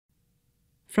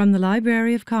From the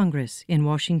Library of Congress in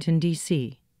Washington,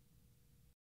 D.C.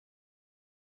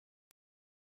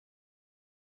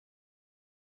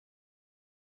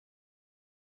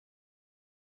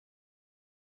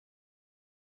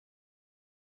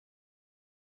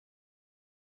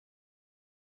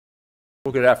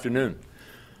 Well, good afternoon.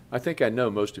 I think I know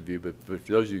most of you, but for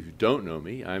those of you who don't know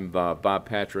me, I'm Bob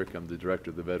Patrick. I'm the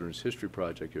director of the Veterans History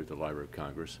Project here at the Library of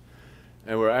Congress.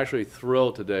 And we're actually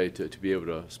thrilled today to be able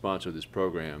to sponsor this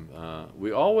program.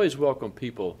 We always welcome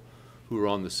people who are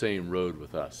on the same road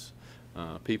with us.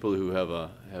 People who have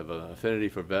an affinity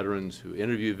for veterans, who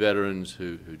interview veterans,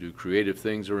 who do creative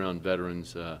things around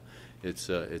veterans.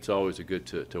 It's always good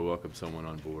to welcome someone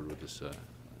on board with us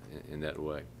in that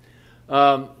way.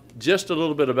 Just a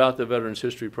little bit about the Veterans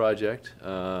History Project.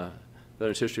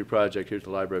 Veterans History Project here at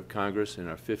the Library of Congress in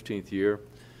our 15th year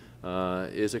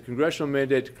is a congressional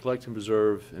mandate to collect and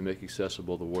preserve and make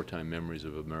accessible the wartime memories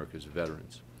of America's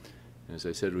veterans. And as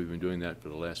I said, we've been doing that for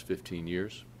the last 15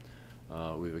 years.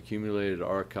 We've accumulated an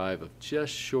archive of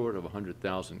just short of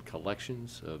 100,000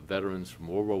 collections of veterans from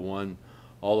World War I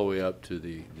all the way up to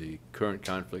the current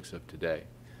conflicts of today.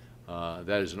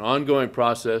 That is an ongoing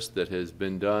process that has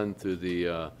been done through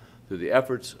the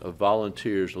efforts of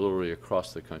volunteers literally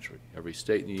across the country. Every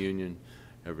state in the Union,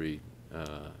 every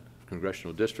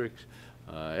congressional district,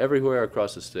 everywhere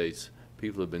across the states,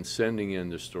 people have been sending in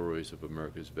their stories of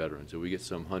America's veterans. And we get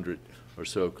some 100 or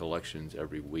so collections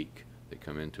every week that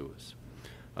come into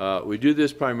us. We do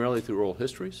this primarily through oral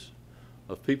histories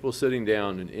of people sitting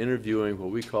down and interviewing what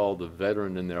we call the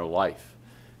veteran in their life.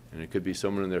 And it could be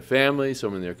someone in their family,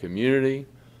 someone in their community,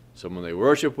 someone they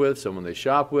worship with, someone they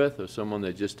shop with, or someone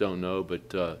they just don't know, but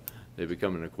they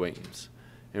become an acquaintance.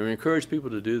 And we encourage people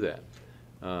to do that.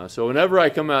 So whenever I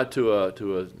come out to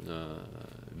a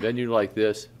venue like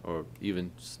this, or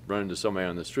even run into somebody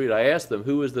on the street, I ask them,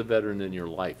 who is the veteran in your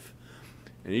life?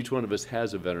 And each one of us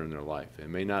has a veteran in their life. It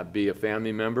may not be a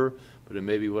family member, but it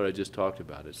may be what I just talked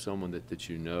about. It's someone that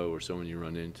you know, or someone you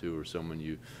run into, or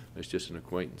someone that's just an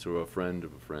acquaintance, or a friend,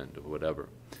 or whatever.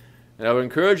 And I would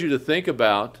encourage you to think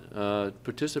about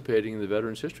participating in the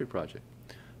Veterans History Project.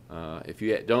 If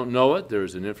you don't know it,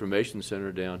 there's an information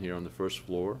center down here on the first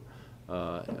floor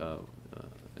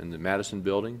in the Madison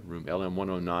building, room LM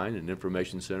 109, an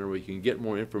information center where you can get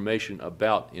more information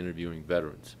about interviewing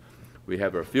veterans. We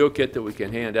have our field kit that we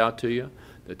can hand out to you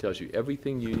that tells you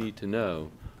everything you need to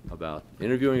know about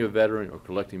interviewing a veteran or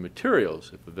collecting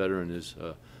materials if a veteran is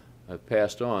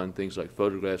passed on, things like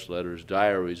photographs, letters,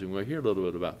 diaries, and we'll hear a little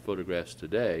bit about photographs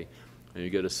today, and you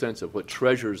get a sense of what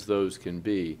treasures those can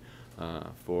be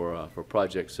for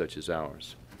projects such as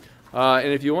ours.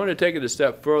 And if you want to take it a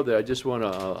step further, I just want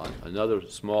another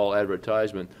small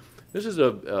advertisement. This is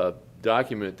a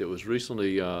document that was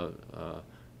recently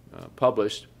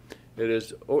published. It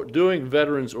is doing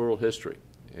veterans oral history,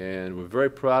 and we're very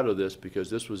proud of this because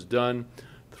this was done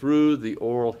through the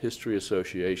Oral History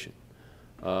Association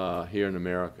here in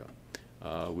America.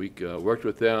 We worked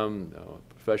with them,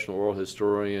 a professional oral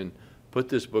historian, put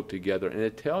this book together, and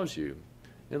it tells you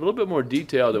in a little bit more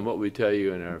detail than what we tell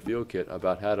you in our field kit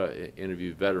about how to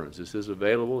interview veterans. This is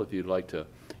available if you'd like to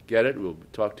get it. We'll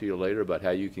talk to you later about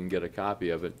how you can get a copy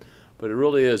of it. But it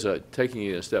really is taking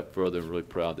it a step further. I'm really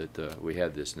proud that we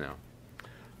have this now.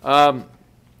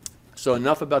 So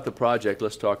enough about the project.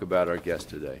 Let's talk about our guest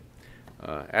today.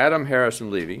 Adam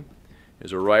Harrison Levy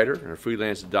is a writer and a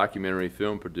freelance documentary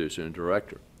film producer and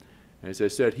director. And as I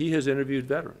said, he has interviewed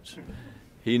veterans.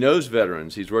 He knows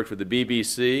veterans. He's worked for the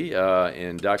BBC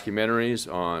in documentaries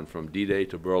from D-Day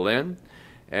to Berlin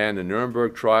and the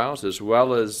Nuremberg trials, as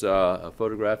well as a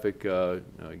photographic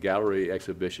gallery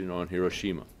exhibition on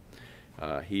Hiroshima.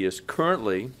 He is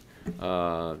currently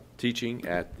teaching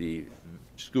at the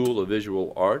School of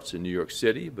Visual Arts in New York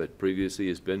City, but previously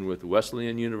has been with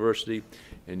Wesleyan University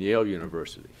and Yale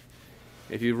University.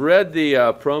 If you've read the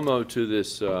promo to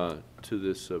this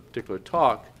particular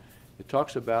talk, it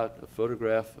talks about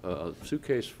a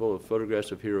suitcase full of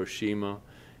photographs of Hiroshima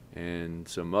and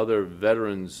some other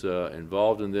veterans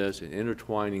involved in this and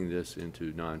intertwining this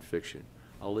into nonfiction.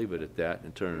 I'll leave it at that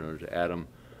and turn it over to Adam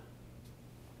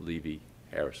Levy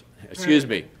Harrison. Excuse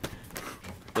me.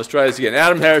 Let's try this again.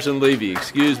 Adam Harrison Levy.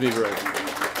 Excuse me very much.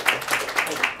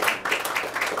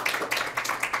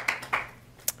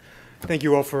 Thank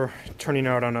you all for turning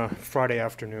out on a Friday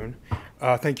afternoon.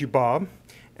 Thank you, Bob,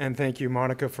 and thank you,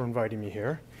 Monica, for inviting me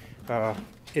here.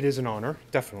 It is an honor,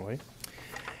 definitely.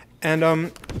 And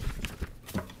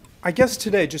I guess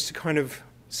today, just to kind of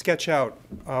sketch out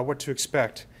what to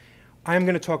expect, I'm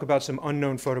going to talk about some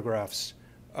unknown photographs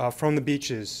from the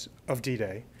beaches of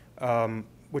D-Day,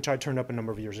 which I turned up a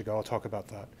number of years ago. I'll talk about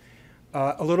that.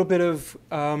 a little bit of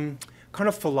kind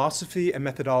of philosophy and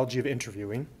methodology of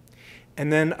interviewing,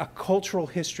 and then a cultural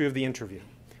history of the interview,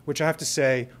 which I have to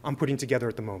say I'm putting together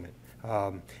at the moment.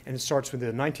 And it starts with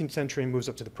the 19th century and moves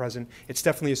up to the present. It's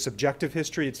definitely a subjective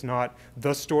history. It's not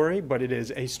the story, but it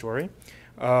is a story.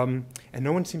 And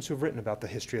no one seems to have written about the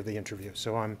history of the interview,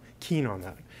 so I'm keen on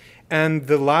that. And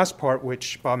the last part,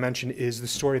 which Bob mentioned, is the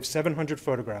story of 700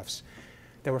 photographs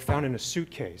that were found in a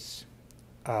suitcase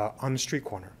on the street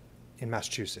corner in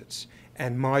Massachusetts,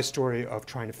 and my story of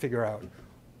trying to figure out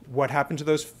what happened to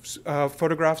those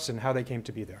photographs and how they came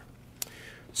to be there.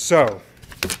 So,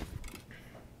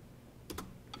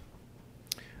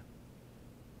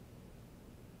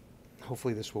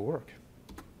 hopefully this will work.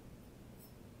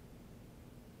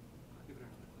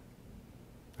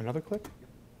 Another click?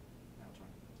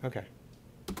 Okay.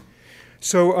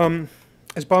 So,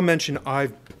 as Bob mentioned,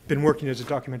 I've been working as a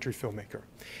documentary filmmaker.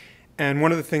 And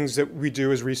one of the things that we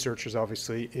do as researchers,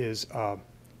 obviously, is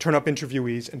turn up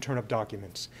interviewees and turn up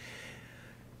documents.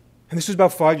 And this was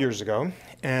about 5 years ago,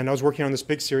 and I was working on this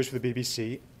big series for the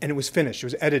BBC, and it was finished. It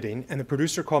was editing, and the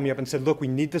producer called me up and said, look, we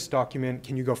need this document.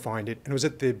 Can you go find it? And it was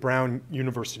at the Brown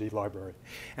University Library.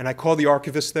 And I called the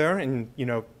archivist there, and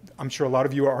I'm sure a lot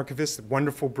of you are archivists, a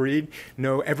wonderful breed,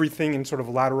 know everything in sort of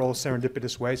lateral,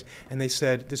 serendipitous ways. And they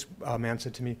said, this man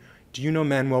said to me, do you know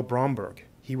Manuel Bromberg?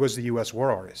 He was the US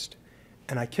war artist.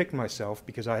 And I kicked myself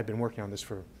because I had been working on this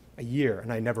for a year,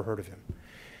 and I never heard of him.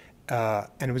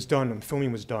 And it was done, and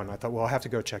filming was done. I thought, well, I'll have to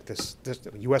go check this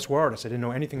U.S. war artist. I didn't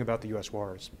know anything about the U.S. war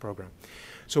artist program.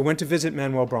 So I went to visit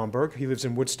Manuel Bromberg. He lives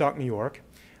in Woodstock, New York,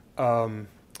 in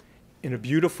a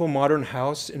beautiful modern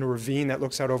house in a ravine that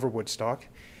looks out over Woodstock.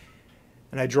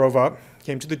 And I drove up,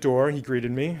 came to the door. He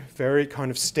greeted me, very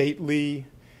kind of stately,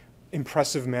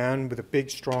 impressive man with a big,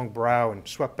 strong brow and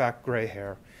swept back gray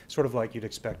hair, sort of like you'd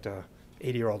expect a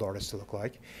 80-year-old artist to look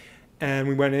like. And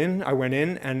I went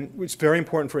in, and it's very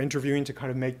important for interviewing to kind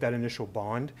of make that initial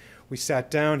bond. We sat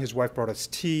down, his wife brought us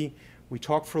tea, we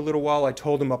talked for a little while. I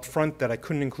told him up front that I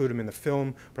couldn't include him in the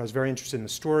film, but I was very interested in the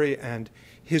story and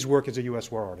his work as a US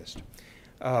war artist.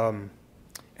 And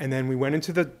then we went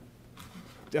into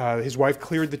his wife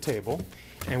cleared the table,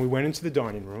 and we went into the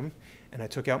dining room, and I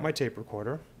took out my tape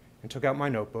recorder, and took out my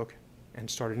notebook, and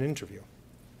started an interview.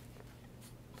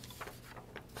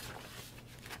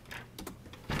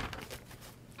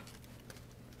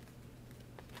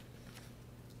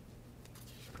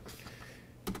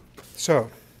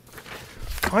 So,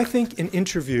 I think an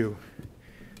interview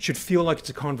should feel like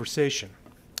it's a conversation,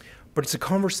 but it's a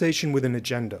conversation with an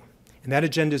agenda, and that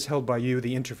agenda is held by you,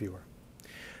 the interviewer.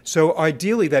 So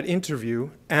ideally, that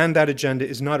interview and that agenda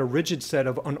is not a rigid set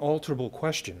of unalterable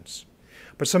questions,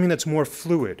 but something that's more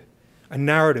fluid, a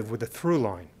narrative with a through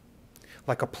line,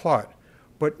 like a plot,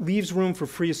 but leaves room for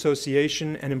free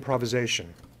association and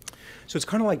improvisation. So it's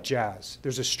kind of like jazz.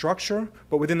 There's a structure,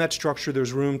 but within that structure,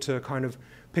 there's room to kind of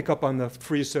pick up on the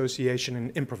free association and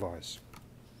improvise.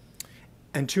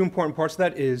 And two important parts of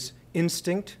that is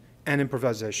instinct and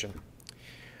improvisation.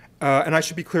 And I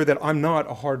should be clear that I'm not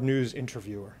a hard news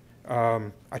interviewer.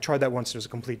 I tried that once, it was a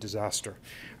complete disaster.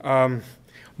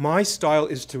 My style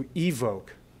is to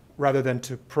evoke rather than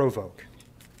to provoke.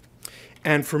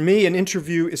 And for me, an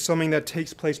interview is something that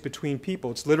takes place between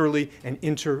people. It's literally an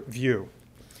interview.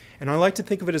 And I like to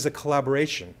think of it as a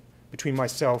collaboration between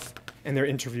myself and their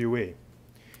interviewee.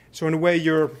 So in a way,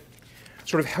 you're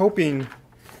sort of helping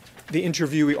the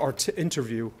interviewee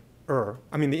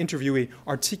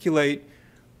articulate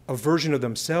a version of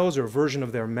themselves or a version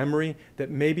of their memory that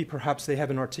maybe perhaps they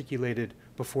haven't articulated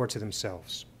before to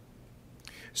themselves.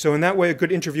 So in that way, a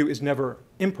good interview is never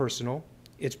impersonal,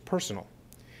 it's personal.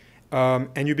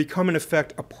 And you become, in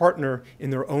effect, a partner in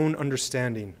their own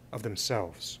understanding of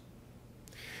themselves.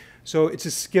 So it's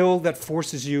a skill that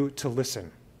forces you to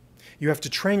listen. You have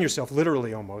to train yourself,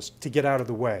 literally almost, to get out of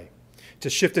the way, to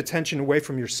shift attention away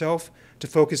from yourself, to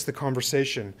focus the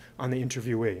conversation on the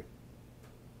interviewee.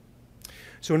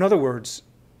 So in other words,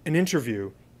 an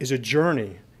interview is a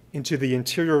journey into the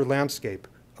interior landscape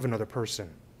of another person.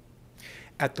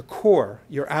 At the core,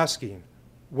 you're asking,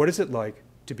 what is it like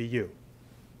to be you?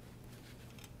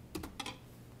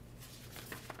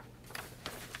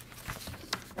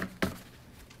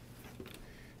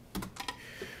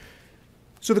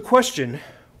 So the question,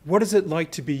 what is it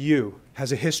like to be you,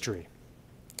 has a history.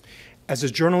 As a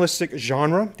journalistic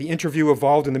genre, the interview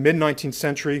evolved in the mid-19th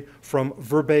century from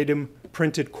verbatim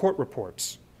printed court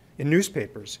reports in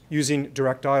newspapers using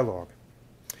direct dialogue.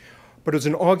 But it was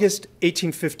in August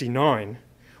 1859,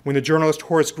 when the journalist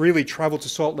Horace Greeley traveled to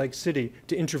Salt Lake City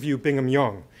to interview Brigham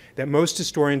Young, that most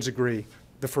historians agree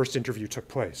the first interview took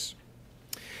place.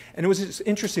 And it was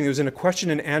interesting. It was in a question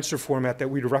and answer format that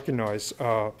we'd recognize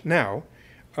now.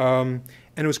 And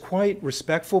it was quite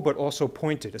respectful, but also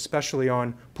pointed, especially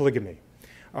on polygamy.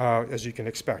 As you can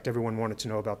expect, everyone wanted to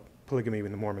know about polygamy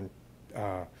in the Mormon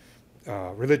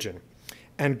religion.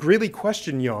 And Greeley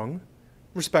questioned Young,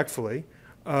 respectfully,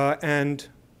 and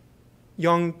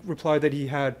Young replied that he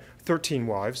had 13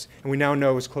 wives, and we now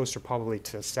know is closer probably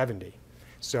to 70.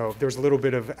 So there's a little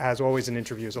bit of, as always in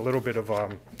interviews, a little bit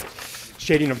of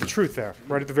shading of the truth there,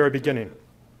 right at the very beginning.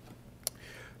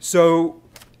 So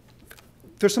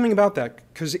there's something about that,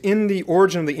 because in the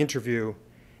origin of the interview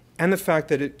and the fact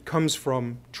that it comes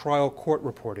from trial court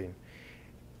reporting,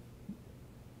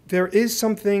 there is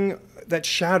something that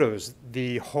shadows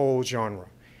the whole genre,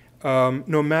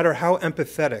 no matter how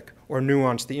empathetic or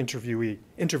nuanced the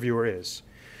interviewer is,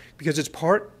 because it's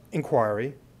part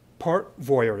inquiry, part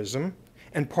voyeurism,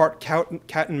 and part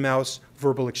cat and mouse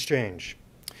verbal exchange.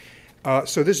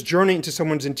 So this journey into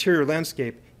someone's interior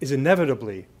landscape is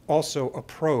inevitably also a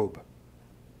probe,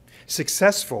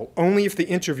 successful only if the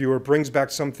interviewer brings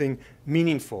back something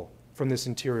meaningful from this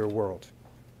interior world.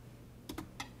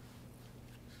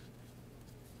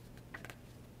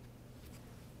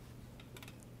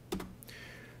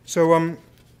 So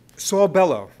Saul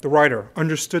Bellow, the writer,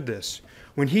 understood this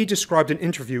when he described an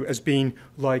interview as being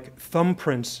like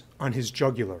thumbprints on his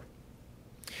jugular.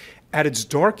 At its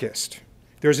darkest,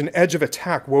 there's an edge of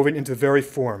attack woven into the very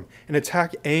form, an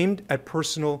attack aimed at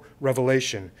personal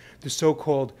revelation, the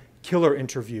so-called killer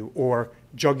interview or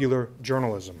jugular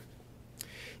journalism.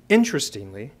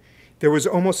 Interestingly, there was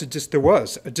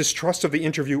a distrust of the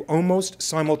interview almost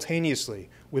simultaneously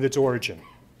with its origin.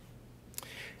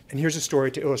 And here's a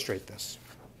story to illustrate this.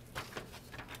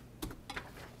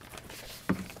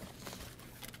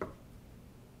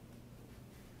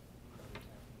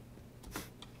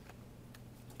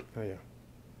 Oh, yeah.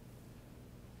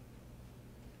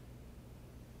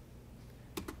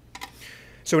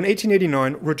 So in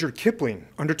 1889, Rudyard Kipling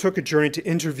undertook a journey to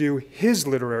interview his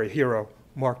literary hero,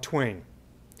 Mark Twain.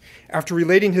 After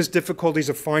relating his difficulties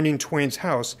of finding Twain's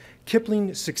house,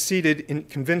 Kipling succeeded in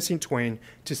convincing Twain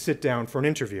to sit down for an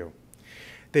interview.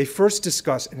 They first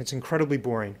discuss, and it's incredibly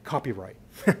boring, copyright,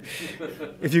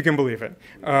 if you can believe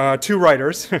it. Two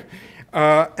writers.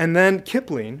 And then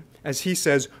Kipling, as he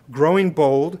says, growing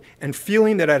bold and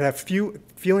feeling that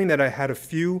I had a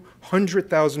few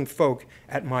 100,000 folk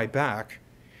at my back,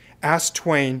 asked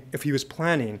Twain if he was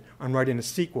planning on writing a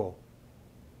sequel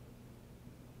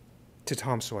to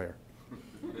Tom Sawyer.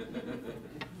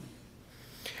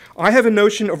 I have a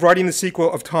notion of writing the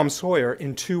sequel of Tom Sawyer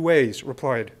in two ways,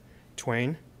 replied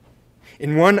Twain.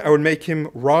 In one, I would make him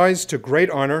rise to great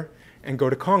honor and go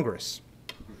to Congress.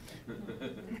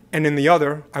 And in the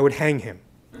other, I would hang him.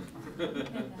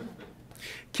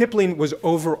 Kipling was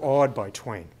overawed by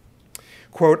Twain.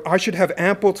 Quote, I should have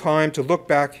ample time to look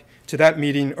back to that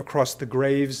meeting across the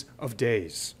graves of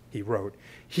days, he wrote.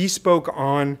 He spoke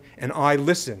on, and I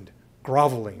listened,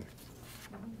 groveling.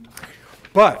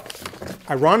 But,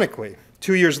 ironically,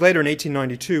 2 years later in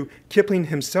 1892, Kipling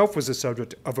himself was the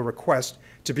subject of a request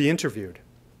to be interviewed.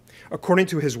 According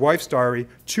to his wife's diary,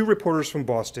 2 reporters from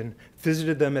Boston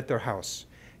visited them at their house.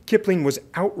 Kipling was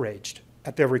outraged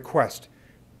at their request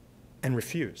and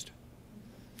refused.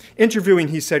 Interviewing,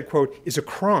 he said, quote, is a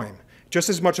crime, just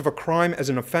as much of a crime as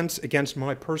an offense against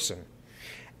my person,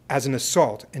 as an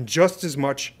assault, and just as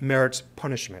much merits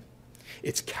punishment.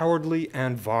 It's cowardly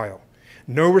and vile.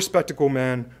 No respectable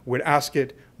man would ask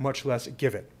it, much less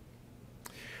give it.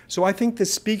 So I think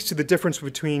this speaks to the difference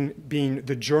between being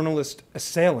the journalist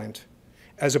assailant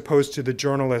as opposed to the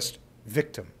journalist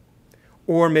victim.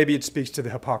 Or maybe it speaks to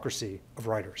the hypocrisy of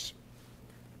writers.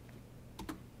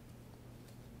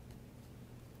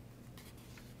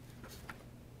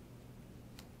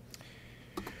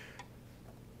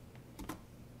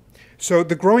 So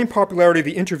the growing popularity of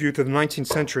the interview through the 19th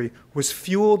century was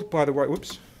fueled by the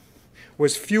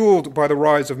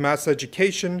rise of mass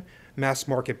education, mass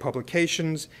market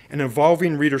publications, and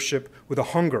evolving readership with a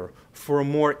hunger for a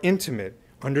more intimate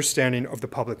understanding of the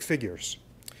public figures.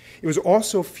 It was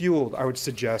also fueled, I would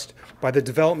suggest, by the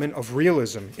development of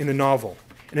realism in the novel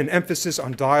and an emphasis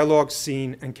on dialogue,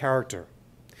 scene, and character.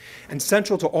 And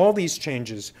central to all these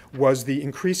changes was the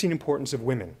increasing importance of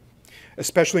women,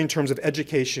 especially in terms of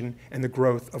education and the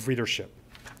growth of readership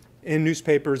in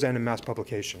newspapers and in mass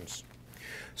publications.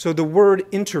 So the word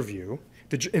interview,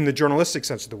 in the journalistic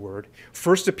sense of the word,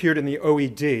 first appeared in the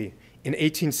OED in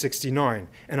 1869.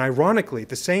 And ironically,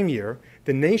 the same year,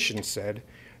 The Nation said,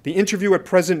 the interview at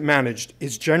present managed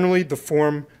is generally the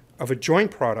form of a joint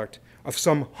product of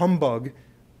some humbug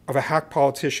of a hack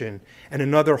politician and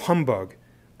another humbug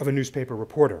of a newspaper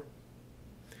reporter.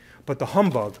 But the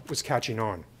humbug was catching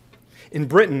on. In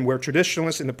Britain, where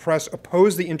traditionalists in the press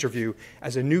opposed the interview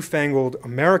as a newfangled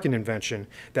American invention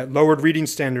that lowered reading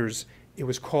standards, it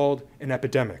was called an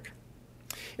epidemic.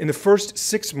 In the first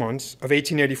 6 months of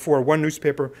 1884, one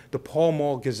newspaper, the Pall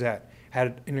Mall Gazette,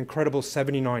 had an incredible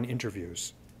 79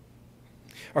 interviews.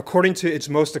 According to its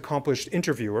most accomplished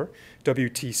interviewer,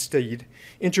 W.T. Stead,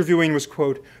 interviewing was,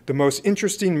 quote, the most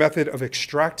interesting method of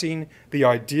extracting the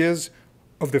ideas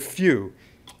of the few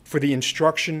for the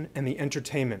instruction and the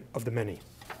entertainment of the many.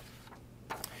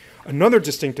 Another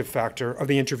distinctive factor of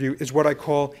the interview is what I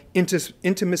call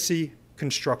intimacy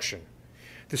construction.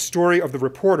 The story of the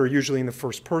reporter, usually in the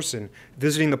first person,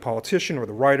 visiting the politician or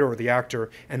the writer or the actor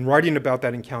and writing about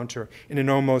that encounter in an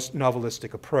almost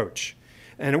novelistic approach.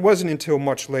 And it wasn't until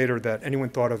much later that anyone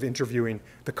thought of interviewing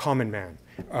the common man.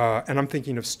 And I'm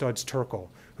thinking of Studs Terkel,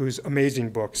 whose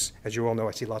amazing books, as you all know,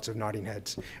 I see lots of nodding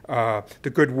heads,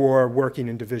 The Good War, Working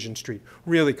in Division Street,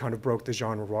 really kind of broke the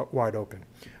genre wide open.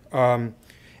 And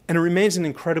it remains an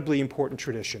incredibly important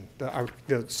tradition,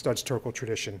 the Studs Terkel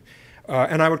tradition.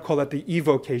 And I would call that the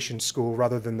evocation school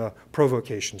rather than the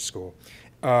provocation school.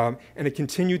 And it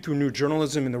continued through new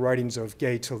journalism in the writings of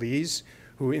Gay Talese,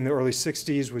 who in the early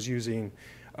 60s was using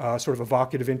sort of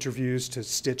evocative interviews to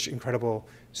stitch incredible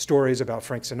stories about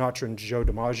Frank Sinatra and Joe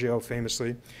DiMaggio,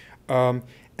 famously. And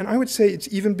I would say it's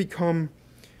even become,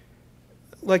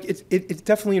 like, it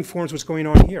definitely informs what's going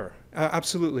on here.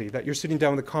 Absolutely, that you're sitting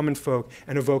down with the common folk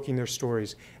and evoking their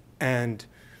stories and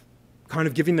kind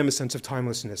of giving them a sense of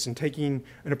timelessness and taking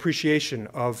an appreciation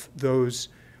of those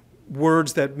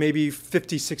words that maybe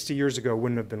 50, 60 years ago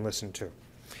wouldn't have been listened to.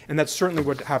 And that's certainly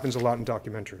what happens a lot in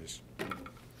documentaries.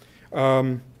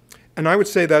 And I would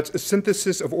say that's a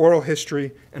synthesis of oral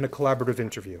history and a collaborative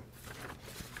interview.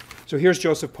 So here's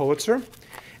Joseph Pulitzer.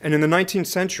 And in the 19th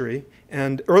century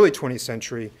and early 20th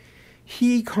century,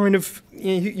 he kind of,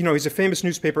 he's a famous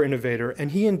newspaper innovator,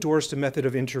 and he endorsed a method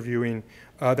of interviewing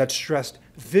that stressed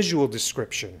visual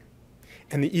description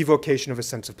and the evocation of a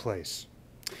sense of place.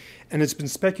 And it's been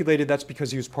speculated that's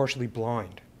because he was partially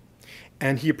blind.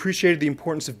 And he appreciated the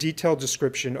importance of detailed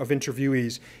description of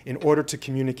interviewees in order to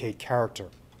communicate character.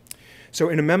 So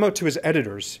in a memo to his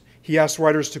editors, he asked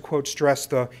writers to, quote, stress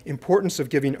the importance of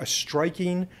giving a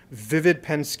striking, vivid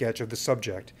pen sketch of the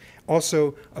subject,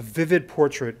 also a vivid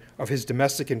portrait of his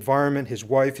domestic environment, his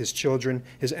wife, his children,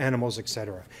 his animals,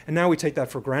 etc. And now we take that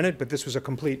for granted, but this was a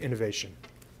complete innovation.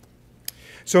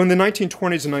 So in the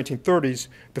 1920s and 1930s,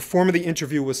 the form of the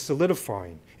interview was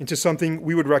solidifying into something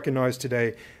we would recognize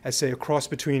today as, say, a cross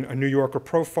between a New Yorker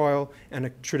profile and a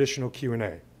traditional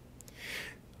Q&A.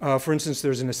 For instance,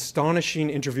 there's an astonishing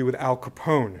interview with Al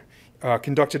Capone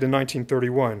conducted in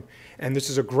 1931, and this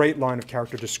is a great line of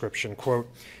character description, quote,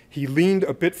 he leaned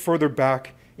a bit further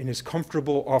back in his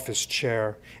comfortable office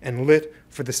chair and lit,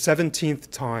 for the 17th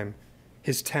time,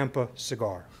 his Tampa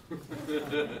cigar.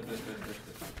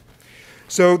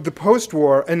 So the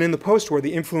post-war, and in the post-war,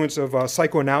 the influence of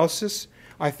psychoanalysis,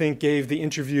 I think, gave the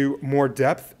interview more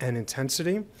depth and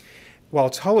intensity, while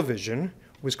television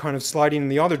was kind of sliding in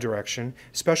the other direction,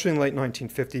 especially in the late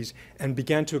 1950s, and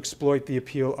began to exploit the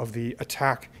appeal of the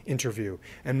attack interview,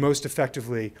 and most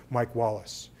effectively, Mike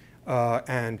Wallace.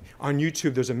 And on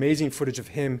YouTube, there's amazing footage of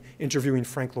him interviewing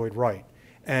Frank Lloyd Wright.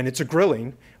 And it's a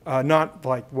grilling, not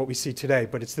like what we see today,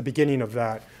 but it's the beginning of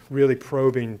that really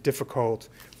probing, difficult,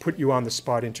 put you on the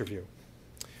spot interview.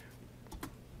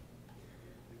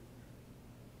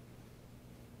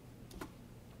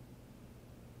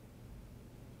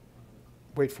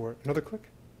 Wait for it. Another click?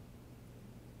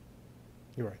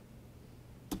 You're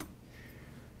right.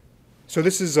 So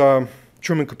this is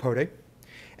Truman Capote,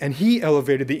 and he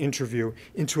elevated the interview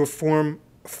into a form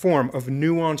of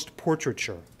nuanced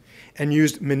portraiture and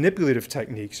used manipulative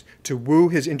techniques to woo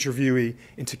his interviewee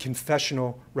into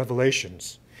confessional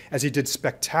revelations, as he did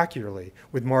spectacularly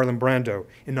with Marlon Brando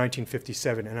in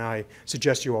 1957. And I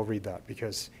suggest you all read that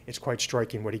because it's quite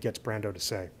striking what he gets Brando to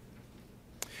say.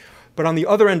 But on the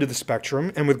other end of the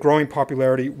spectrum, and with growing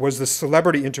popularity, was the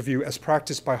celebrity interview as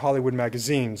practiced by Hollywood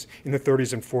magazines in the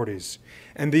 30s and 40s.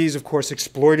 And these, of course,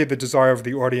 exploited the desire of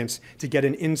the audience to get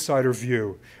an insider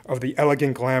view of the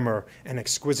elegant glamour and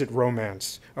exquisite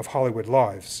romance of Hollywood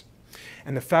lives.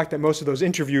 And the fact that most of those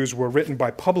interviews were written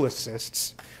by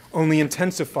publicists only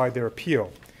intensified their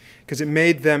appeal, because it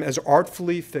made them as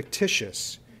artfully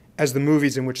fictitious as the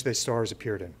movies in which their stars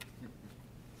appeared in.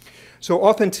 So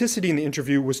authenticity in the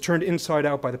interview was turned inside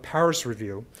out by the Paris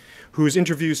Review, whose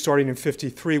interviews starting in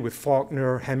 '53 with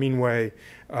Faulkner, Hemingway,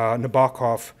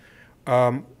 Nabokov,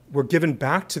 were given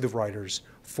back to the writers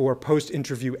for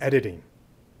post-interview editing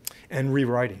and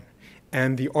rewriting.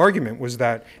 And the argument was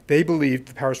that they believed,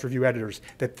 the Paris Review editors,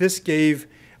 that this gave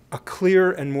a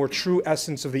clear and more true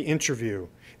essence of the interview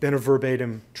than a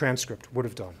verbatim transcript would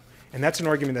have done. And that's an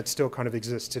argument that still kind of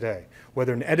exists today.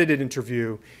 Whether an edited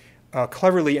interview,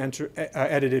 cleverly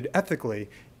edited ethically,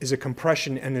 is a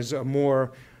compression and is a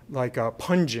more like a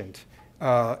pungent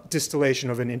distillation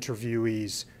of an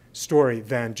interviewee's story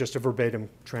than just a verbatim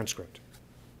transcript.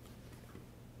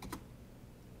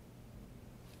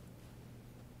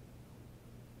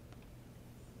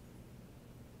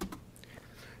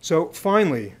 So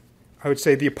finally, I would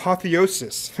say the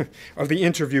apotheosis of the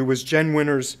interview was Jen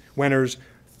Wenner's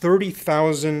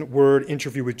 30,000-word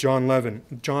interview with John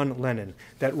Lennon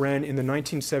that ran in the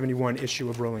 1971 issue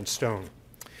of Rolling Stone.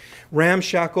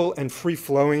 Ramshackle and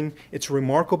free-flowing, it's a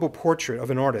remarkable portrait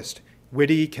of an artist,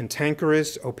 witty,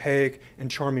 cantankerous, opaque, and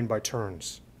charming by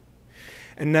turns.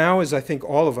 And now, as I think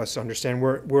all of us understand,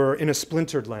 we're in a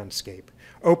splintered landscape.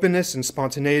 Openness and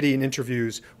spontaneity in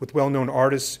interviews with well-known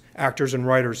artists, actors, and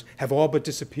writers have all but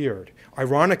disappeared.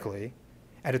 Ironically,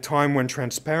 at a time when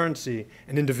transparency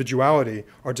and individuality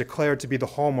are declared to be the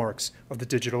hallmarks of the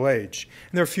digital age.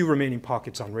 And there are few remaining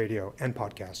pockets on radio and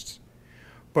podcasts.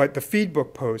 But the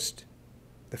Facebook post,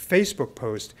 the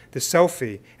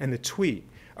selfie, and the tweet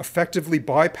effectively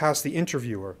bypass the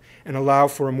interviewer and allow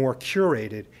for a more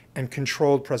curated and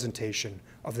controlled presentation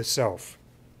of the self.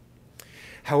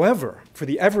 However, for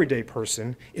the everyday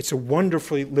person, it's a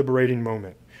wonderfully liberating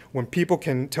moment when people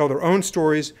can tell their own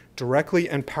stories directly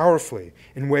and powerfully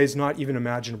in ways not even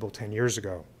imaginable 10 years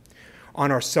ago. On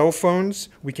our cell phones,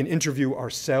 we can interview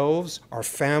ourselves, our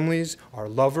families, our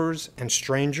lovers, and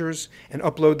strangers, and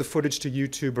upload the footage to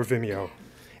YouTube or Vimeo,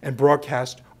 and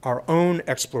broadcast our own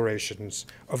explorations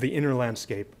of the inner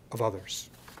landscape of others.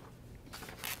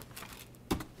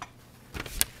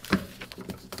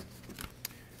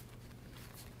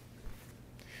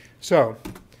 So,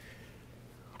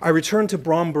 I returned to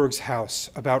Bromberg's house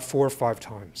about 4 or 5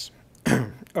 times.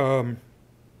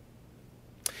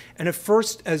 And at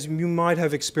first, as you might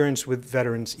have experienced with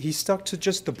veterans, he stuck to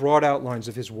just the broad outlines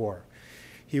of his war.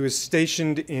 He was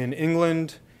stationed in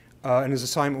England, and his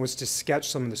assignment was to sketch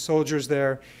some of the soldiers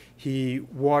there. He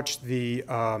watched the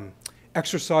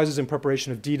exercises in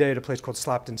preparation of D-Day at a place called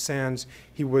Slapton Sands.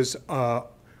 He was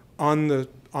on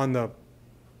the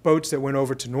boats that went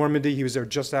over to Normandy. He was there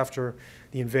just after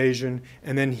the invasion,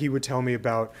 and then he would tell me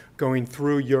about going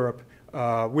through Europe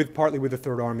partly with the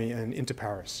Third Army and into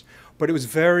Paris. But it was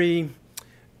very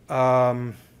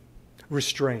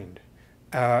restrained,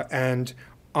 and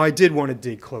I did want to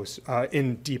dig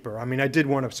in deeper. I mean, I did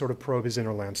want to sort of probe his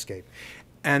inner landscape.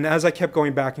 And as I kept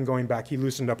going back, he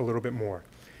loosened up a little bit more.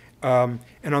 And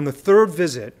on the third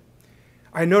visit,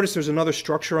 I noticed there's another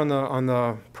structure on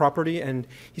the property, and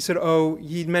he said,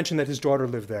 he mentioned that his daughter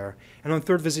lived there. And on the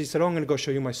third visit, he said, I'm going to go show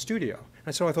you my studio. And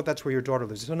I said, I thought that's where your daughter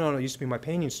lives. He said, no, it used to be my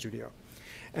painting studio.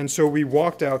 And so we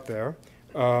walked out there.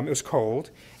 It was cold,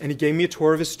 and he gave me a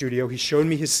tour of his studio. He showed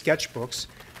me his sketchbooks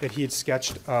that he had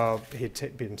sketched, he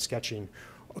had been sketching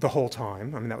the whole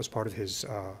time. I mean, that was part of his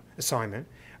assignment.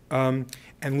 And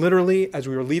literally, as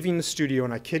we were leaving the studio,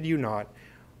 and I kid you not,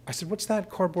 I said, what's that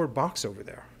cardboard box over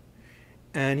there?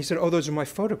 And he said, those are my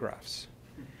photographs.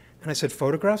 And I said,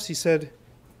 photographs? He said,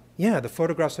 yeah, the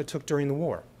photographs I took during the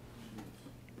war.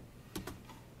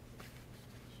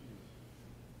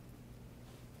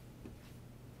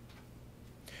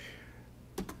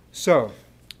 So,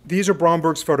 these are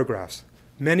Bromberg's photographs,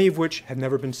 many of which had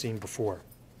never been seen before.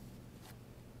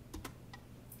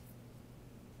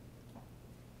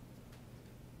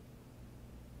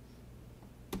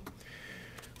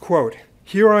 Quote,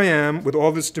 here I am with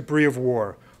all this debris of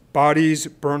war, bodies,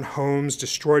 burnt homes,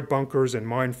 destroyed bunkers and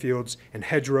minefields, and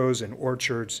hedgerows and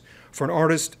orchards. For an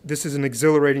artist, this is an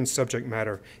exhilarating subject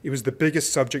matter. It was the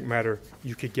biggest subject matter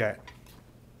you could get.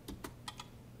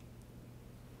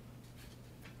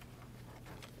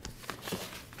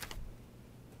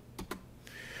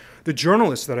 The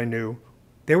journalists that I knew,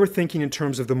 they were thinking in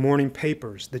terms of the morning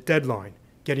papers, the deadline,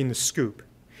 getting the scoop.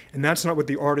 And that's not what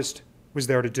the artist was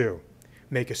there to do,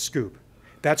 make a scoop.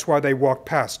 That's why they walked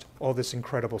past all this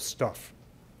incredible stuff.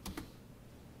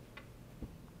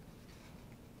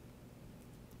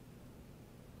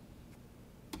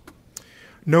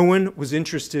 No one was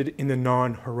interested in the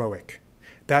non-heroic.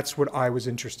 That's what I was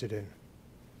interested in.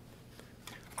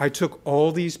 I took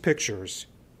all these pictures,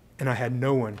 and I had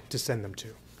no one to send them to.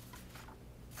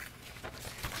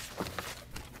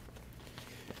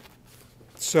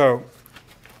 So,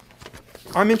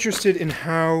 I'm interested in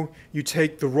how you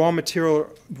take the raw material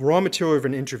of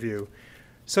an interview,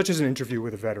 such as an interview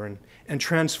with a veteran, and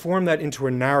transform that into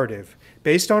a narrative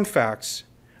based on facts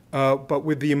but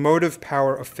with the emotive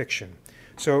power of fiction.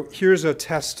 So here's a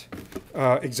test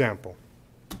example.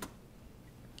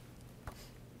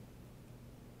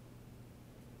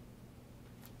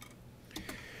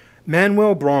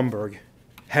 Manuel Bromberg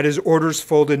had his orders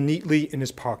folded neatly in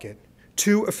his pocket,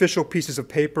 2 official pieces of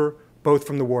paper, both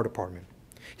from the War Department.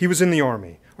 He was in the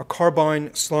Army, a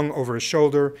carbine slung over his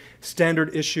shoulder,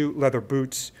 standard issue leather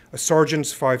boots, a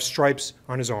sergeant's 5 stripes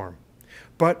on his arm.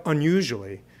 But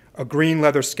unusually, a green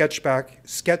leather sketch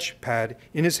pad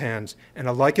in his hands and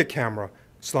a Leica camera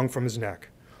slung from his neck.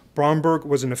 Bromberg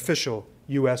was an official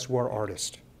U.S. war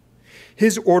artist.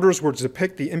 His orders were to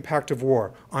depict the impact of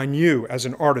war on you as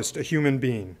an artist, a human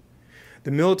being.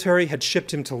 The military had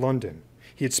shipped him to London.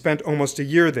 He had spent almost a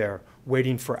year there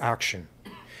waiting for action.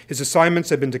 His assignments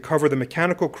had been to cover the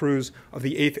mechanical crews of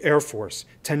the 8th Air Force,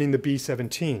 tending the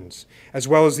B-17s, as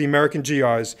well as the American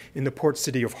GIs in the port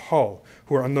city of Hull,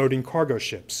 who were unloading cargo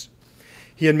ships.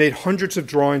 He had made hundreds of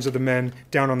drawings of the men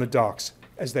down on the docks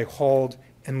as they hauled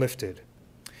and lifted.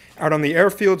 Out on the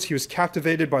airfields, he was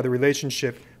captivated by the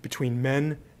relationship between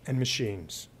men and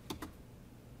machines.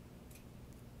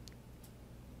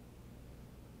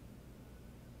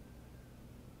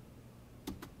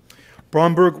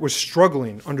 Bromberg was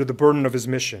struggling under the burden of his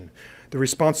mission, the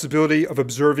responsibility of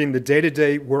observing the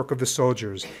day-to-day work of the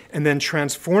soldiers and then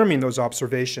transforming those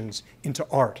observations into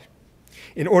art.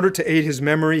 In order to aid his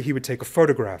memory, he would take a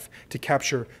photograph to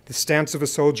capture the stance of a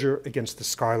soldier against the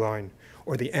skyline,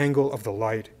 or the angle of the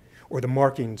light, or the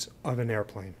markings of an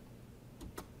airplane.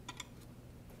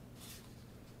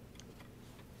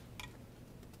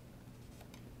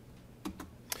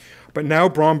 But now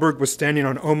Bromberg was standing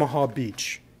on Omaha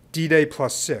Beach, D-Day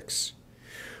 +6.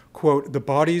 Quote, the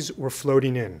bodies were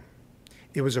floating in.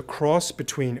 It was a cross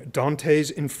between Dante's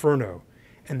Inferno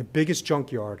and the biggest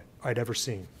junkyard I'd ever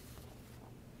seen.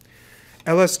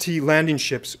 LST landing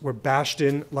ships were bashed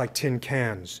in like tin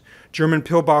cans, German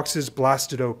pillboxes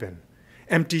blasted open.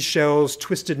 Empty shells,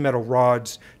 twisted metal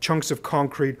rods, chunks of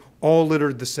concrete all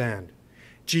littered the sand.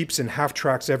 Jeeps and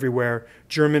half-tracks everywhere,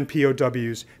 German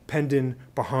POWs penned in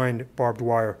behind barbed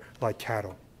wire like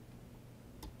cattle.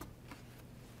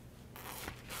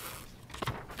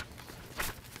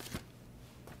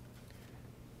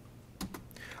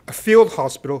 A field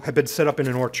hospital had been set up in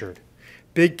an orchard.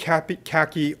 Big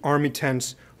khaki army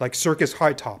tents like circus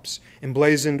high tops,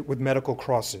 emblazoned with medical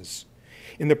crosses.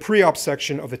 In the pre-op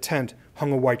section of the tent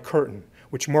hung a white curtain,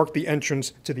 which marked the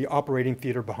entrance to the operating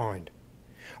theater behind.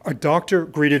 A doctor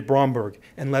greeted Bromberg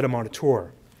and led him on a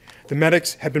tour. The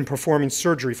medics had been performing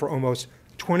surgery for almost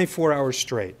 24 hours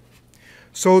straight.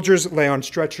 Soldiers lay on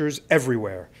stretchers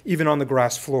everywhere, even on the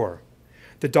grass floor.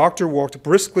 The doctor walked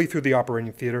briskly through the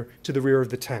operating theater to the rear of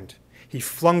the tent. He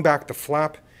flung back the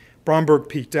flap. Bromberg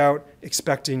peeked out,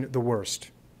 expecting the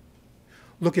worst.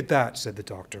 Look at that, said the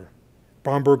doctor.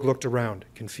 Bromberg looked around,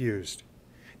 confused.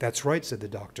 That's right, said the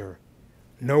doctor.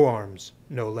 No arms,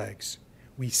 no legs.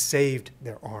 We saved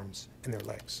their arms and their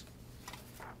legs.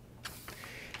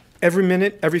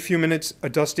 Every few minutes, a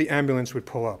dusty ambulance would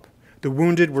pull up. The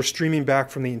wounded were streaming back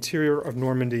from the interior of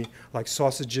Normandy like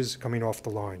sausages coming off the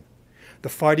line. The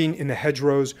fighting in the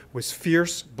hedgerows was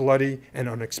fierce, bloody, and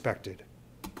unexpected.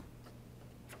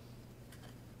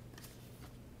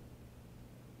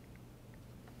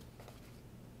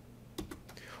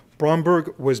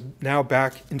 Bromberg was now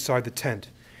back inside the tent,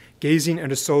 gazing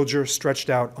at a soldier stretched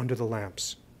out under the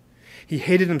lamps. He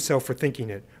hated himself for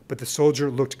thinking it, but the soldier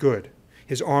looked good,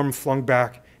 his arm flung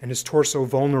back and his torso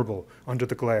vulnerable under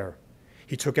the glare.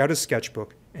 He took out his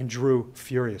sketchbook and drew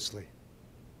furiously.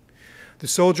 The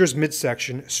soldier's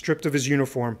midsection, stripped of his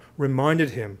uniform,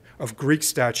 reminded him of Greek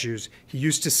statues he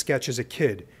used to sketch as a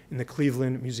kid in the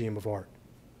Cleveland Museum of Art.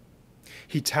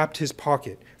 He tapped his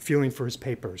pocket, feeling for his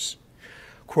papers.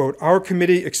 Quote, our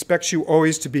committee expects you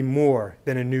always to be more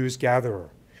than a news gatherer.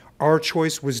 Our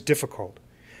choice was difficult.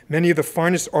 Many of the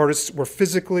finest artists were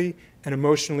physically and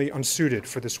emotionally unsuited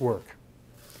for this work.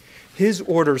 His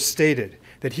orders stated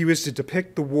that he was to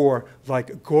depict the war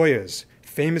like Goya's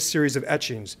famous series of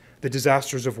etchings, The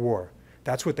Disasters of War.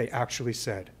 That's what they actually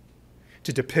said.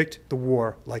 To depict the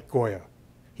war like Goya,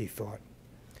 he thought.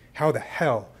 How the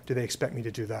hell do they expect me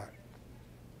to do that?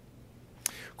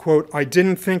 Quote, I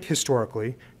didn't think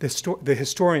historically. The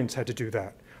historians had to do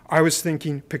that. I was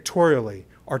thinking pictorially,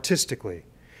 artistically.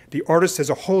 The artist has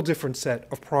a whole different set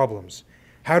of problems.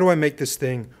 How do I make this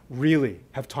thing really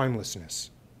have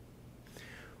timelessness?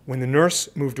 When the nurse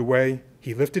moved away,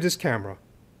 he lifted his camera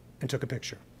and took a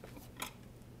picture.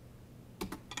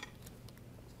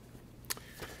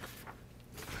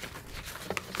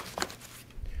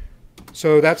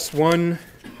 So that's one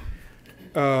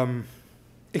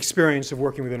experience of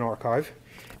working with an archive.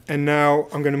 And now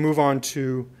I'm going to move on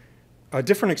to a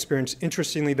different experience,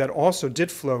 interestingly, that also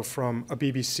did flow from a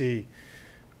BBC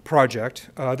project.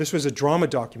 This was a drama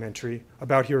documentary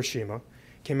about Hiroshima.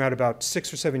 Came out about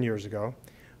 6 or 7 years ago.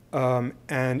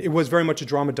 And it was very much a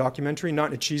drama documentary, not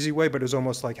in a cheesy way, but it was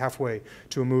almost like halfway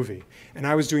to a movie. And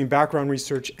I was doing background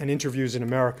research and interviews in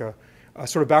America,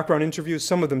 sort of background interviews.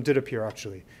 Some of them did appear,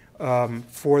 actually,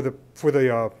 for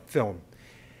the film.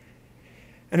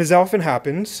 And as often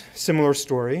happens, similar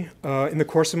story. In the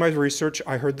course of my research,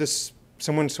 I heard this,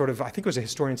 someone sort of, I think it was a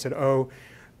historian, said, oh,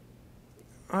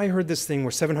 I heard this thing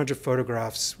where 700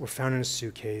 photographs were found in a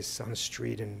suitcase on the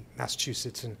street in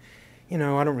Massachusetts, and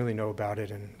I don't really know about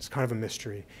it, and it's kind of a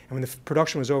mystery. And when the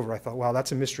production was over, I thought, wow,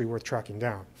 that's a mystery worth tracking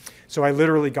down. So I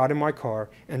literally got in my car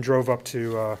and drove up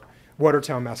to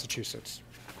Watertown, Massachusetts.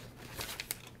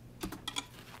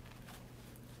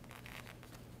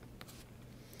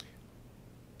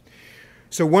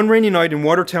 So one rainy night in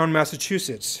Watertown,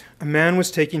 Massachusetts, a man was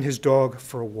taking his dog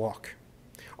for a walk.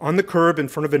 On the curb in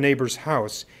front of a neighbor's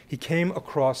house, he came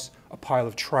across a pile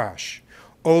of trash.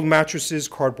 Old mattresses,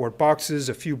 cardboard boxes,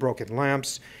 a few broken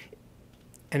lamps,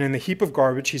 and in the heap of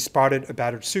garbage, he spotted a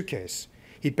battered suitcase.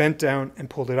 He bent down and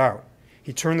pulled it out.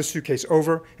 He turned the suitcase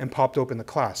over and popped open the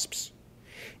clasps.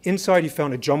 Inside, he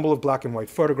found a jumble of black and white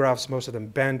photographs, most of them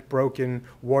bent, broken,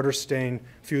 water-stained,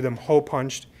 a few of them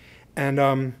hole-punched,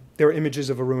 and they were images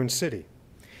of a ruined city.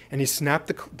 And he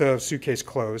snapped the suitcase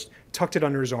closed, tucked it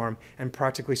under his arm, and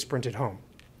practically sprinted home.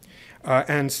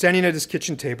 And standing at his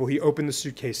kitchen table, he opened the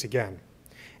suitcase again.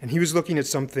 And he was looking at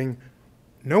something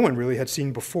no one really had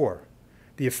seen before,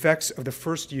 the effects of the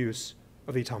first use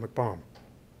of the atomic bomb.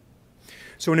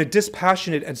 So in a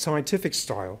dispassionate and scientific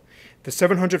style, the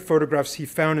 700 photographs he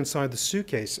found inside the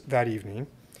suitcase that evening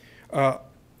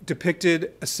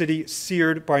depicted a city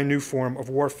seared by a new form of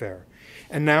warfare.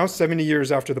 And now, 70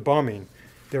 years after the bombing,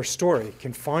 their story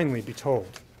can finally be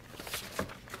told.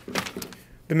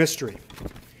 The mystery.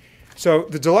 So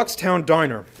the Deluxe Town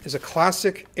Diner is a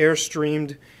classic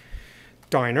airstreamed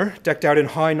diner decked out in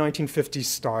high 1950s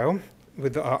style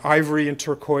with ivory and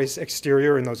turquoise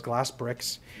exterior and those glass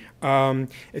bricks.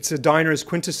 It's a diner as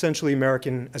quintessentially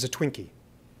American as a Twinkie.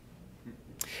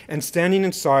 And standing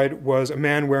inside was a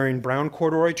man wearing brown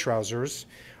corduroy trousers,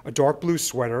 a dark blue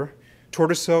sweater,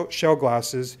 tortoiseshell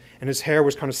glasses, and his hair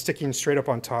was kind of sticking straight up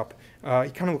on top. He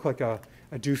kind of looked like a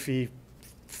doofy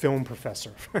film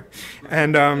professor,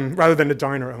 and rather than a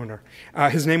diner owner.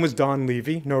 His name was Don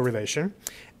Levy, no relation,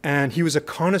 and he was a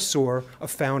connoisseur of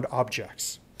found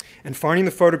objects. And finding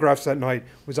the photographs that night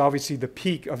was obviously the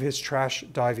peak of his trash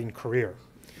diving career.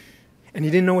 And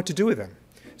he didn't know what to do with them.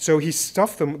 So he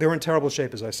stuffed them, they were in terrible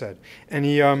shape, as I said, and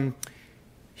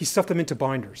he stuffed them into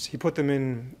binders. He put them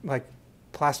in like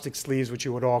plastic sleeves, which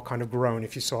you would all kind of groan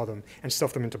if you saw them, and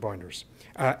stuffed them into binders,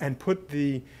 and put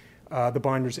the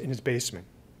binders in his basement.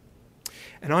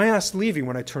 And I asked Levy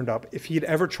when I turned up if he had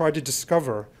ever tried to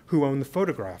discover who owned the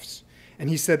photographs. And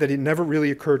he said that it never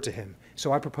really occurred to him.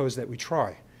 So I proposed that we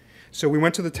try. So we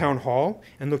went to the town hall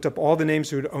and looked up all the names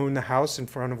who had owned the house in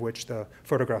front of which the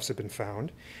photographs had been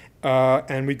found.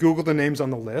 And we Googled the names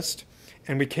on the list.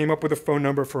 And we came up with a phone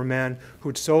number for a man who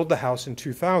had sold the house in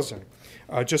 2000,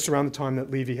 just around the time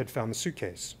that Levy had found the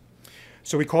suitcase.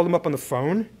 So we called him up on the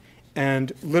phone,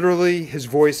 and literally his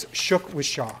voice shook with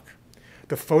shock.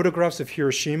 The photographs of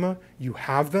Hiroshima, you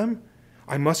have them?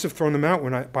 I must have thrown them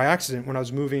out by accident when I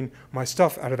was moving my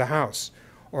stuff out of the house.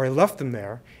 Or I left them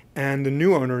there, and the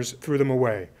new owners threw them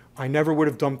away. I never would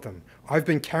have dumped them. I've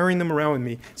been carrying them around with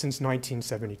me since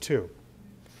 1972.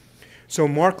 So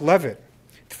Mark Levitt,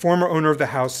 the former owner of the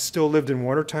house, still lived in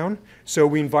Watertown, so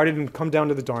we invited him to come down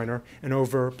to the diner, and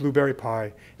over blueberry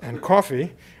pie and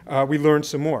coffee, we learned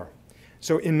some more.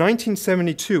 So in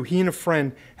 1972, he and a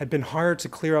friend had been hired to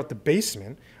clear out the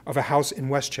basement of a house in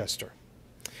Westchester.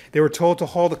 They were told to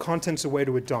haul the contents away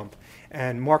to a dump,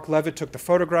 and Mark Levitt took the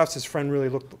photographs. His friend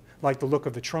really liked the look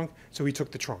of the trunk, so he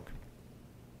took the trunk.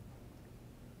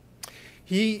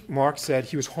 Mark said,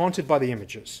 he was haunted by the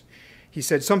images. He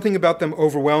said, something about them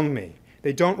overwhelmed me.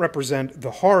 They don't represent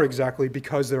the horror exactly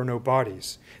because there are no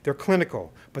bodies. They're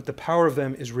clinical, but the power of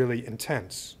them is really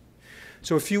intense.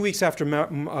 So a few weeks after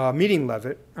meeting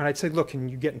Levitt, and I'd say, look, can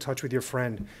you get in touch with your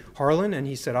friend Harlan? And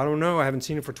he said, I don't know, I haven't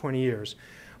seen him for 20 years.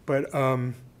 But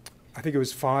I think it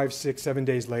was 5, 6, 7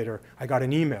 days later, I got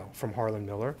an email from Harlan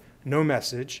Miller, no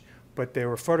message, but there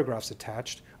were photographs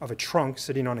attached of a trunk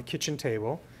sitting on a kitchen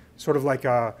table, sort of like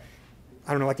a,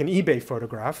 I don't know, like an eBay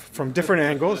photograph from different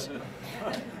angles.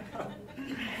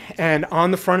 And on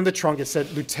the front of the trunk, it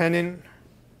said, Lieutenant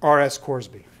R.S.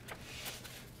 Corsby.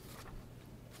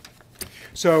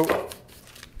 So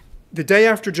The day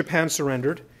after Japan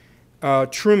surrendered,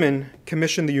 Truman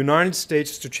commissioned the United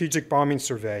States Strategic Bombing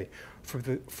Survey for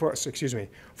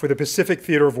the Pacific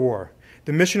Theater of War.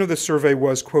 The mission of the survey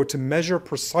was, quote, to measure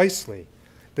precisely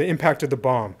the impact of the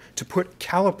bomb, to put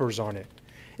calipers on it,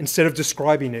 instead of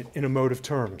describing it in emotive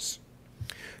terms.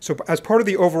 So as part of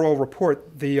the overall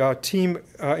report, the team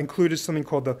included something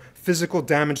called the Physical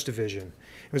Damage Division.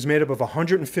 It was made up of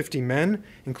 150 men,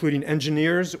 including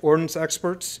engineers, ordnance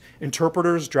experts,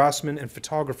 interpreters, draftsmen, and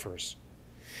photographers.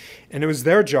 And it was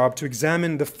their job to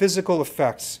examine the physical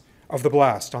effects of the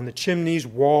blast on the chimneys,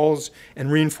 walls,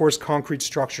 and reinforced concrete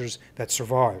structures that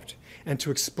survived, and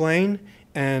to explain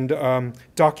and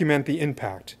document the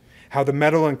impact, how the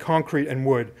metal and concrete and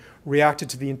wood reacted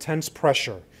to the intense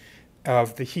pressure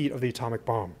of the heat of the atomic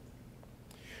bomb.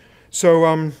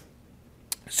 So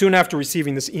soon after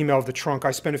receiving this email of the trunk,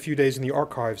 I spent a few days in the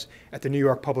archives at the New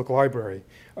York Public Library,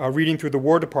 reading through the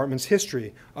War Department's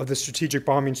history of the Strategic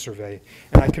Bombing Survey,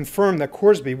 and I confirmed that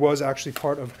Coresby was actually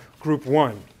part of Group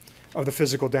 1 of the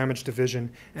Physical Damage Division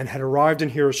and had arrived in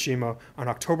Hiroshima on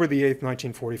October the 8th,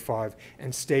 1945,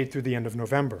 and stayed through the end of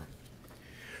November.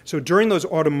 So during those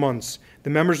autumn months, the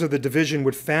members of the division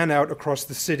would fan out across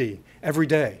the city every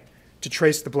day to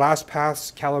trace the blast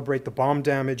paths, calibrate the bomb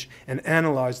damage, and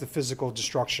analyze the physical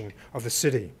destruction of the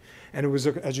city. And it was,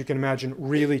 as you can imagine,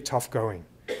 really tough going.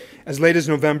 As late as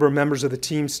November, members of the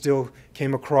team still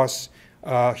came across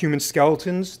human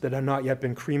skeletons that had not yet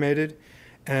been cremated.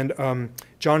 And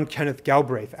John Kenneth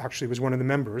Galbraith actually was one of the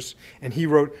members, and he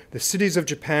wrote, "The cities of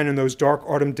Japan in those dark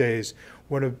autumn days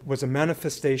was a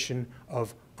manifestation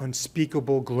of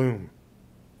unspeakable gloom.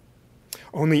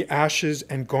 Only ashes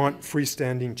and gaunt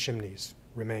freestanding chimneys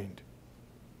remained."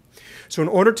 So in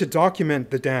order to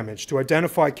document the damage, to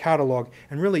identify, catalog,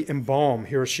 and really embalm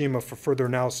Hiroshima for further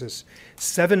analysis,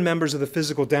 7 members of the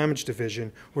Physical Damage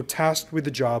Division were tasked with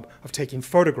the job of taking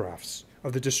photographs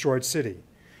of the destroyed city.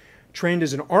 Trained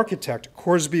as an architect,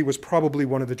 Coresby was probably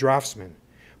one of the draftsmen,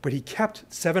 but he kept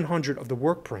 700 of the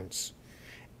work prints,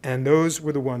 and those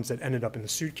were the ones that ended up in the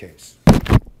suitcase.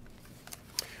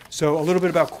 So a little bit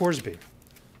about Coresby.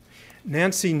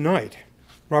 Nancy Knight,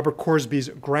 Robert Coresby's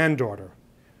granddaughter,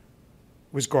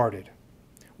 was guarded.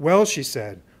 "Well," she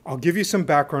said, "I'll give you some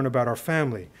background about our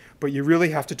family, but you really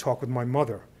have to talk with my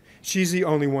mother. She's the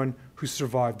only one who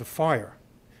survived the fire.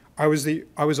 I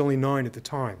was only 9 at the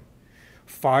time."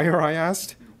 "Fire?" I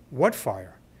asked. "What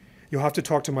fire?" "You'll have to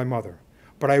talk to my mother.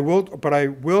 But I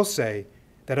will say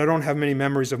that I don't have many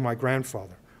memories of my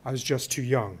grandfather. I was just too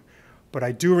young. But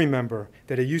I do remember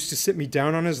that he used to sit me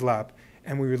down on his lap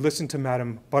and we would listen to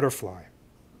Madame Butterfly.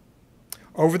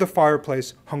 Over the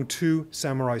fireplace hung 2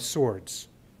 samurai swords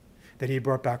that he had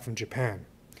brought back from Japan.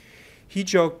 He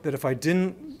joked that if I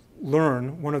didn't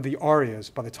learn one of the arias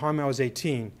by the time I was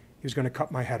 18, he was going to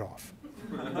cut my head off."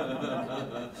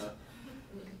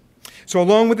 So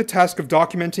along with the task of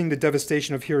documenting the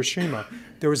devastation of Hiroshima,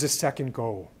 there was a second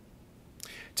goal.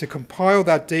 To compile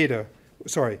that data,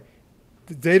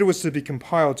 the data was to be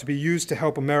compiled to be used to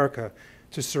help America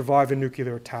to survive a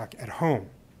nuclear attack at home.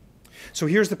 So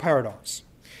here's the paradox.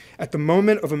 At the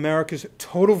moment of America's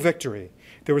total victory,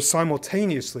 there was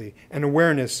simultaneously an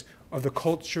awareness of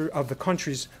the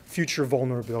country's future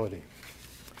vulnerability.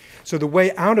 So the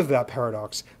way out of that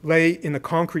paradox lay in the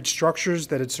concrete structures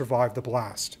that had survived the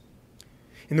blast.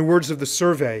 In the words of the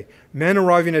survey, men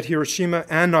arriving at Hiroshima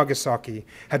and Nagasaki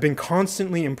had been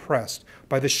constantly impressed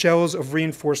by the shells of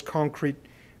reinforced concrete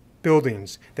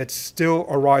buildings that still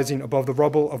are rising above the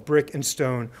rubble of brick and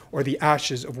stone or the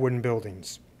ashes of wooden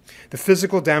buildings. The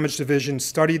Physical Damage Division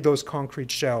studied those concrete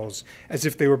shells as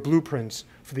if they were blueprints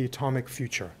for the atomic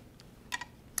future.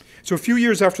 So a few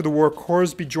years after the war,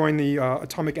 Coresby joined the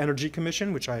Atomic Energy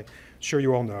Commission, which I'm sure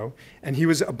you all know, and he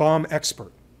was a bomb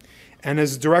expert. And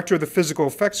as director of the Physical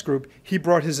Effects Group, he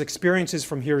brought his experiences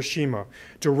from Hiroshima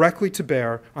directly to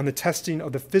bear on the testing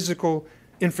of the physical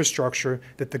infrastructure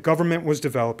that the government was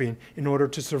developing in order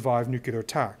to survive nuclear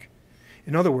attack.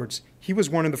 In other words, he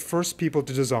was one of the first people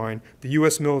to design the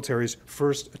US military's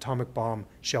first atomic bomb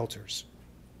shelters.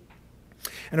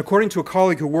 And according to a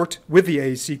colleague who worked with the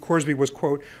AEC, Coresby was,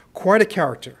 quote, quite a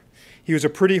character. He was a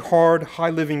pretty hard,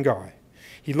 high-living guy.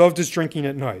 He loved his drinking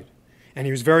at night, and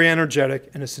he was very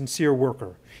energetic and a sincere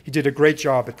worker. He did a great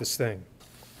job at this thing.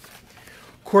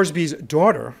 Coresby's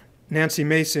daughter, Nancy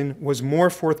Mason, was more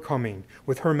forthcoming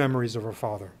with her memories of her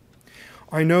father.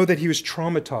 "I know that he was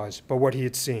traumatized by what he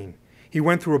had seen. He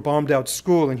went through a bombed-out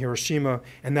school in Hiroshima,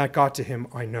 and that got to him,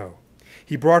 I know.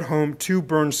 He brought home 2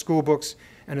 burned school books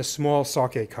and a small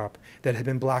sake cup that had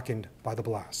been blackened by the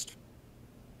blast."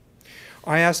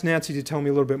 I asked Nancy to tell me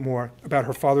a little bit more about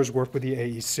her father's work with the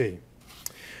AEC.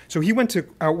 So he went to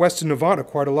out west in Nevada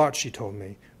quite a lot, she told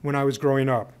me, when I was growing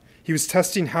up. He was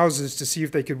testing houses to see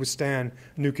if they could withstand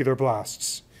nuclear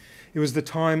blasts. It was the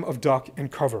time of duck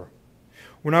and cover.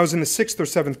 When I was in the 6th or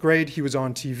 7th grade, he was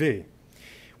on TV.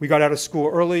 We got out of school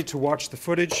early to watch the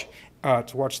footage,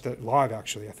 to watch the live,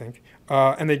 actually, I think,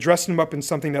 and they dressed him up in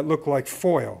something that looked like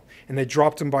foil, and they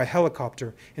dropped him by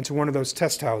helicopter into one of those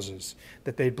test houses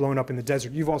that they'd blown up in the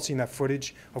desert. You've all seen that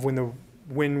footage of when the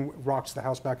wind rocks the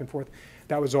house back and forth.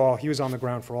 That was all. He was on the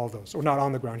ground for all those. Or not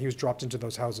on the ground. He was dropped into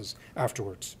those houses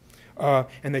afterwards.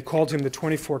 And they called him the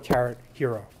 24-carat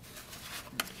hero.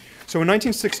 So in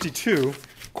 1962,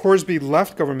 Coresby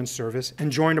left government service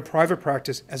and joined a private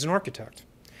practice as an architect.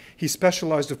 He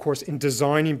specialized, of course, in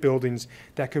designing buildings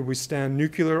that could withstand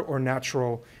nuclear or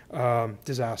natural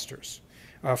disasters.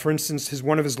 For instance,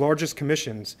 one of his largest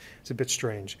commissions, it's a bit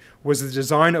strange, was the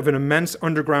design of an immense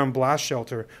underground blast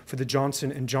shelter for the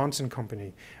Johnson & Johnson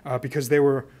Company because they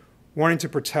were wanting to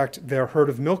protect their herd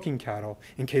of milking cattle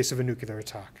in case of a nuclear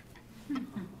attack.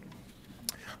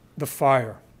 The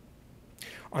fire.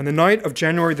 On the night of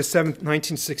January the 7th,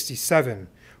 1967,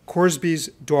 Coresby's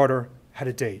daughter had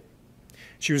a date.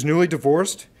 She was newly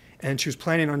divorced, and she was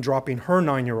planning on dropping her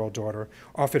 9-year-old daughter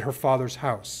off at her father's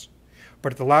house.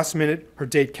 But at the last minute, her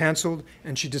date canceled,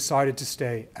 and she decided to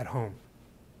stay at home.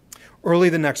 Early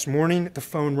the next morning, the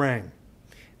phone rang.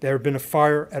 There had been a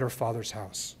fire at her father's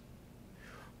house.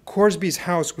 Coresby's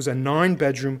house was a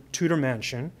 9-bedroom Tudor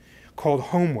mansion called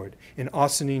Homewood in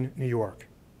Ossining, New York.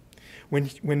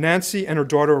 When Nancy and her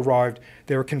daughter arrived,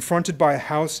 they were confronted by a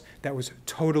house that was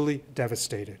totally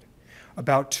devastated.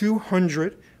 About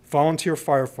 200 volunteer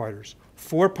firefighters,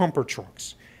 4 pumper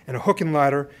trucks, and a hook and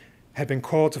ladder had been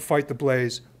called to fight the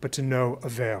blaze, but to no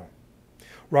avail.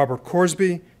 Robert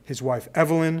Coresby, his wife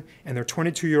Evelyn, and their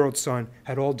 22-year-old son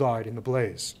had all died in the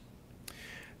blaze.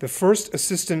 The first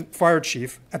assistant fire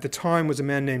chief at the time was a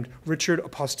man named Richard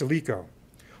Apostolico.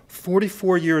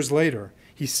 44 years later,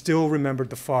 he still remembered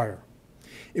the fire.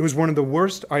 It was one of the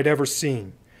worst I'd ever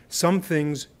seen. Some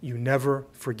things you never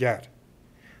forget.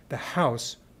 The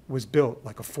house was built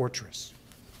like a fortress.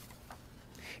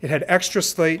 It had extra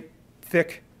slate,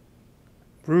 thick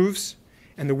roofs,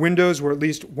 and the windows were at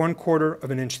least 1/4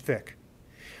 of an inch thick.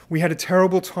 We had a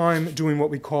terrible time doing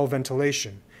what we call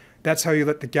ventilation. That's how you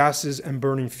let the gases and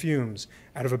burning fumes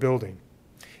out of a building.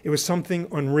 It was something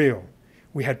unreal.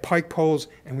 We had pike poles,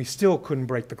 and we still couldn't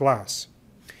break the glass.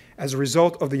 As a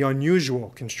result of the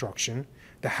unusual construction,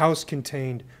 the house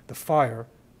contained the fire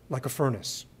like a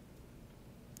furnace.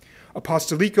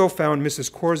 Apostolico found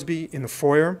Mrs. Coresby in the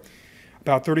foyer,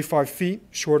 about 35 feet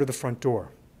short of the front door.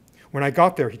 When I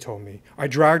got there, he told me, I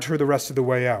dragged her the rest of the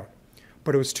way out,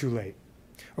 but it was too late.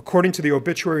 According to the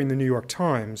obituary in the New York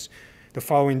Times, the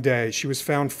following day, she was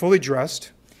found fully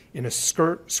dressed in a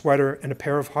skirt, sweater, and a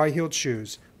pair of high-heeled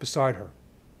shoes beside her.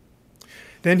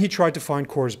 Then he tried to find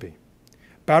Coresby.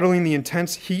 Battling the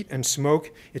intense heat and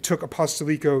smoke, it took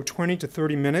Apostolico 20 to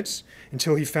 30 minutes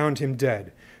until he found him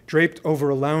dead, draped over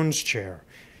a lounge chair.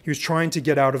 He was trying to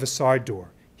get out of a side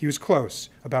door. He was close,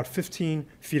 about 15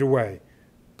 feet away,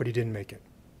 but he didn't make it.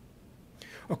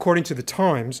 According to the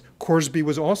Times, Coresby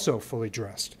was also fully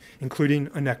dressed, including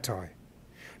a necktie.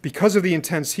 Because of the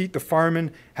intense heat, the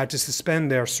firemen had to suspend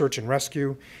their search and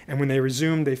rescue, and when they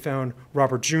resumed, they found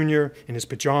Robert Jr. in his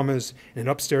pajamas in an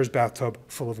upstairs bathtub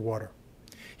full of water.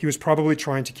 He was probably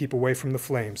trying to keep away from the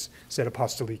flames, said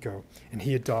Apostolico, and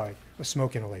he had died of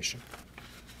smoke inhalation.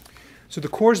 So the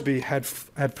Coresby had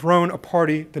thrown a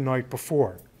party the night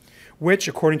before, which,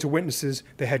 according to witnesses,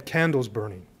 they had candles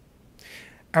burning.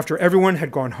 After everyone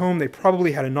had gone home, they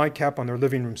probably had a nightcap on their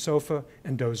living room sofa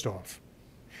and dozed off.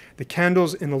 The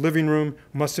candles in the living room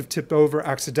must have tipped over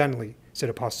accidentally,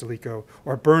 said Apostolico,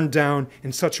 or burned down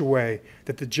in such a way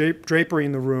that the drapery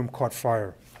in the room caught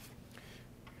fire.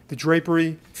 The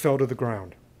drapery fell to the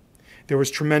ground. There was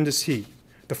tremendous heat.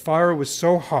 The fire was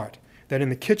so hot that in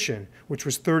the kitchen, which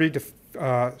was 50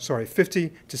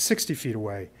 to 60 feet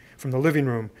away from the living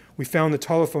room, we found the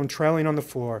telephone trailing on the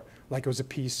floor like it was a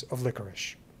piece of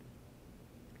licorice.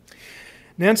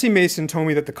 Nancy Mason told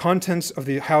me that the contents of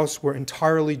the house were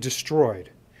entirely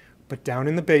destroyed, but down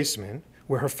in the basement,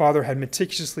 where her father had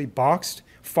meticulously boxed,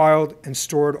 filed, and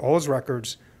stored all his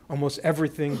records, almost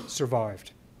everything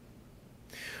survived.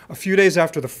 A few days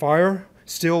after the fire,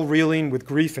 still reeling with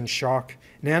grief and shock,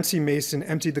 Nancy Mason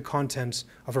emptied the contents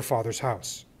of her father's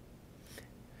house.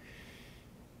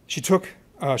 She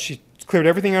cleared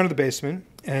everything out of the basement,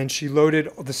 and she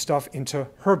loaded the stuff into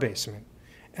her basement.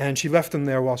 And she left them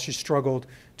there while she struggled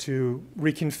to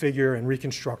reconfigure and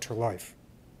reconstruct her life.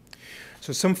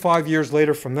 So some 5 years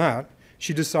later from that,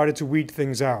 she decided to weed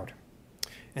things out.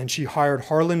 and she hired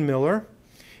Harlan Miller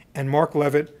and Mark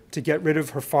Levitt to get rid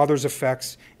of her father's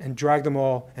effects and drag them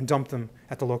all and dump them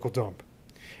at the local dump.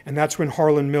 And that's when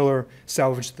Harlan Miller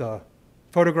salvaged the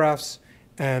photographs,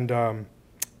 and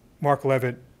Mark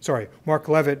Levitt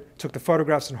took the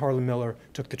photographs and Harlan Miller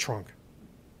took the trunk.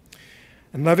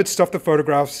 And Levitt stuffed the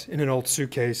photographs in an old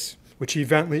suitcase, which he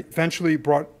eventually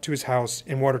brought to his house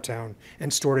in Watertown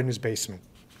and stored in his basement.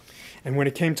 And when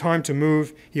it came time to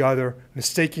move, he either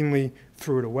mistakenly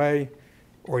threw it away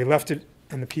or he left it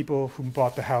and the people who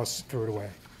bought the house threw it away.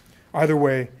 Either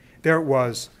way, there it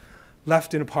was,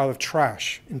 left in a pile of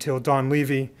trash until Don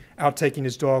Levy, out taking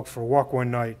his dog for a walk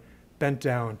one night, bent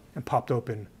down and popped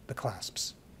open the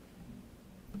clasps.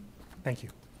 Thank you.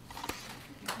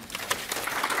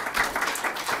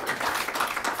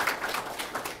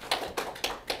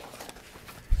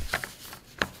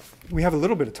 We have a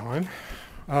little bit of time.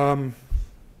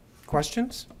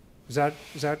 Questions? Is that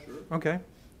sure. Okay?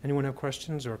 Anyone have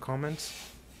questions or comments?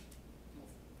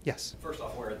 Yes. First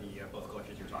off, where are the both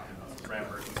collections you're talking about? So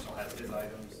Bramberg still has his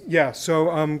items. Yeah.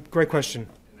 So great question.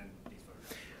 And then these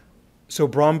photographs. So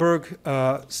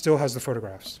Bromberg still has the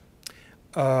photographs.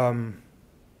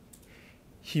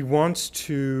 He wants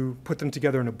to put them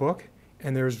together in a book,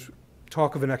 and there's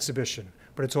talk of an exhibition,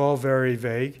 but it's all very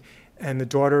vague. And the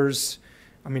daughters,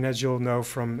 I mean, as you'll know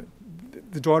from,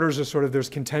 the daughters are sort of, there's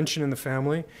contention in the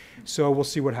family, so we'll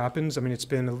see what happens. I mean, it's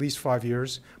been at least 5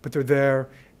 years, but they're there,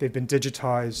 they've been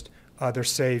digitized, they're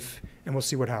safe, and we'll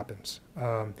see what happens.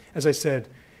 As I said,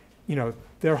 you know,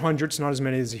 there are hundreds, not as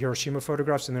many as the Hiroshima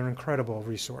photographs, and they're an incredible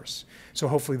resource. So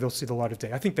hopefully they'll see the light of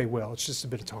day. I think they will, it's just a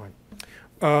bit of time.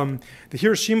 The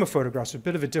Hiroshima photographs are a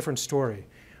bit of a different story.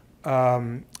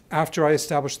 After I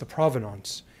established the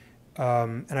provenance,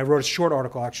 and I wrote a short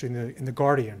article actually in the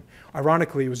Guardian.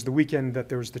 Ironically, it was the weekend that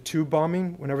there was the tube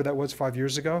bombing, whenever that was, 5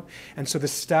 years ago. And so the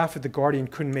staff at the Guardian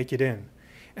couldn't make it in.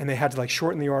 And they had to like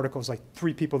shorten the article. It was like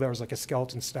 3 people there, was like a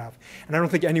skeleton staff. And I don't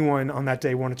think anyone on that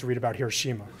day wanted to read about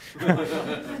Hiroshima.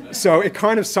 So it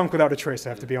kind of sunk without a trace, I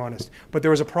have to be honest. But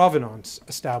there was a provenance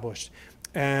established.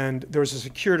 And there was a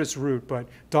circuitous route, but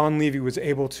Don Levy was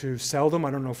able to sell them,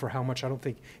 I don't know for how much, I don't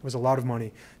think it was a lot of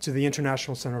money, to the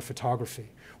International Center of Photography,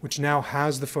 which now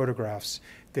has the photographs.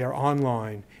 They're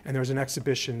online, and there's an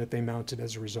exhibition that they mounted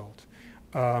as a result.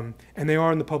 And they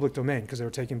are in the public domain because they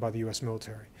were taken by the US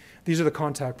military. These are the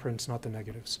contact prints, not the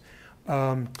negatives.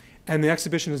 And the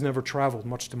exhibition has never traveled,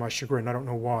 much to my chagrin. I don't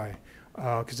know why,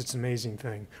 because it's an amazing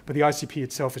thing. But the ICP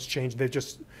itself has changed. They've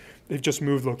just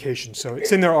moved locations. So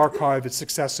it's in their archive, it's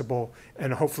accessible,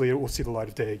 and hopefully it will see the light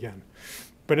of day again.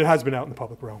 But it has been out in the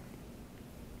public realm.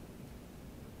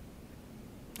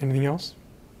 Anything else?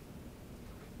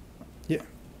 Yeah.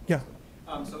 Yeah.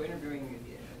 So interviewing,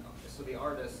 so the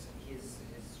artist, his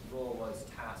role was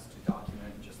tasked to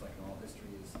document, just like all history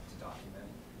is to document.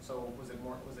 So was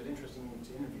it interesting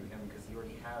to interview him because he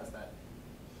already has that,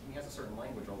 he has a certain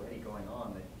language already going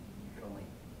on that you could only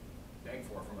beg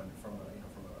for from a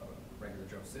regular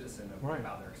Joe citizen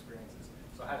about their experiences.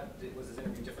 So was his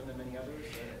interview different than many others?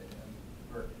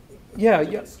 Or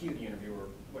did it skew the interview or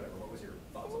whatever? What was your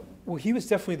thoughts on it? Well, he was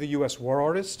definitely the U.S. war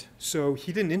artist, so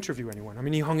he didn't interview anyone. I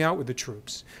mean, he hung out with the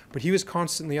troops, but he was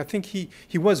constantly, I think he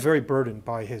was very burdened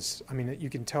by his, I mean, you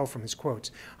can tell from his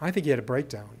quotes. I think he had a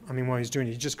breakdown. I mean, while he was doing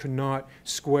it, he just could not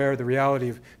square the reality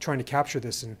of trying to capture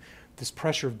this and this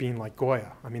pressure of being like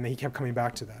Goya. I mean, he kept coming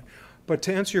back to that. But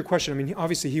to answer your question, I mean,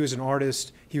 obviously he was an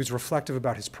artist. He was reflective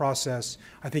about his process.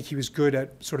 I think he was good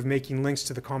at sort of making links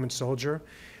to the common soldier.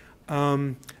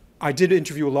 I did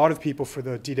interview a lot of people for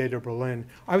the D-Day to Berlin.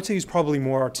 I would say he's probably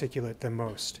more articulate than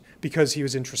most because he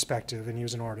was introspective and he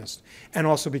was an artist. And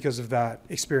also because of that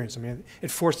experience. I mean,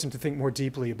 it forced him to think more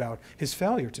deeply about his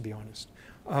failure, to be honest.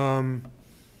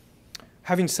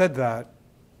 Having said that,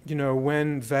 you know,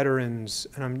 when veterans,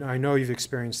 and I know you've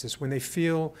experienced this, when they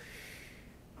feel,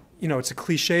 you know, it's a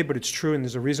cliche, but it's true, and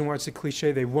there's a reason why it's a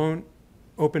cliche, they won't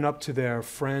open up to their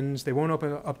friends, they won't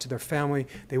open up to their family,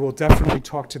 they will definitely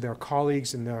talk to their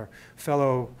colleagues and their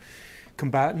fellow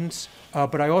combatants.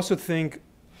 But I also think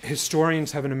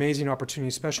historians have an amazing opportunity,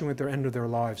 especially at their end of their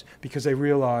lives, because they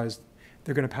realize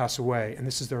they're going to pass away, and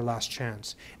this is their last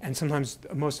chance. And sometimes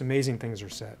the most amazing things are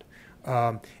said.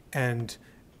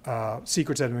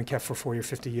 Secrets that have been kept for 40 or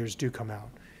 50 years do come out.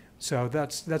 So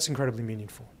that's incredibly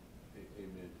meaningful.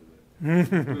 Amen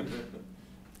to that.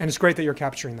 And it's great that you're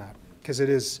capturing that, because it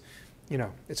is, you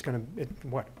know, it's going to,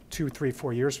 what, 2, 3,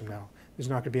 4 years from now, there's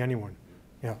not going to be anyone.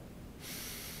 Yeah. Are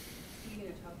you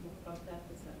going to talk more about that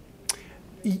this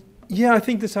afternoon? Yeah, I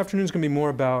think this afternoon is going to be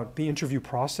more about the interview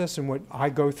process and what I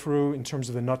go through in terms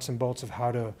of the nuts and bolts of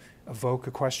how to evoke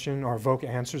a question or evoke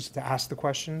answers to ask the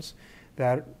questions.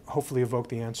 that hopefully evoke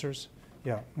the answers.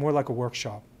 Yeah, more like a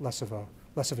workshop, less of a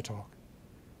talk.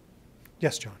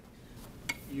 Yes, John.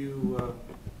 You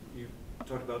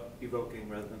talked about evoking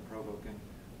rather than provoking.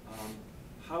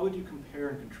 How would you compare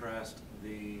and contrast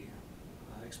the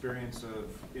experience of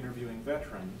interviewing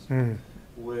veterans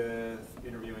with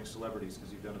interviewing celebrities,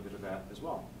 because you've done a bit of that as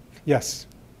well? Yes.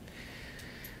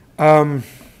 You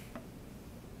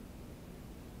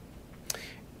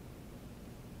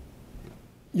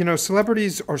know,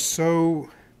 celebrities are so,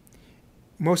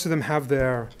 most of them have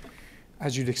their,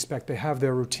 as you'd expect, they have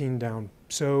their routine down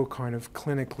so kind of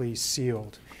clinically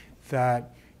sealed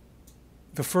that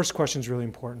the first question is really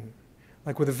important.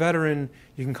 Like with a veteran,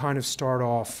 you can kind of start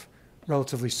off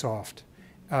relatively soft.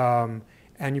 And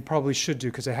you probably should do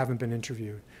because they haven't been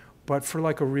interviewed. But for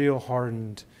like a real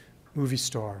hardened movie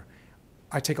star,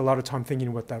 I take a lot of time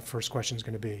thinking what that first question is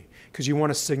going to be. Because you want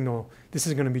to signal, this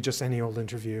isn't going to be just any old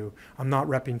interview. I'm not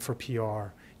repping for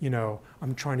PR. You know,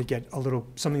 I'm trying to get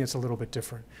something that's a little bit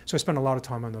different. So I spend a lot of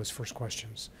time on those first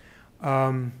questions.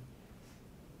 I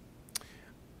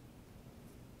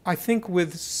think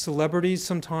with celebrities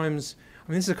sometimes,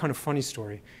 I mean, this is a kind of funny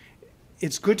story.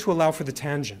 It's good to allow for the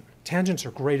tangent. Tangents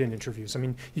are great in interviews. I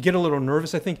mean, you get a little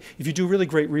nervous. I think if you do really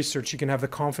great research, you can have the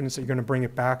confidence that you're going to bring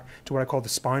it back to what I call the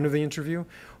spine of the interview.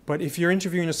 But if you're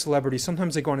interviewing a celebrity,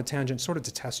 sometimes they go on a tangent sort of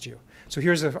to test you. So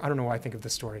here's I don't know why I think of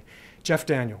this story. Jeff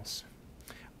Daniels.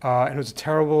 And it was a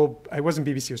terrible, it wasn't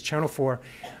BBC, it was Channel 4. It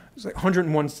was like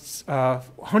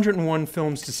 101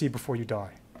 films to see before you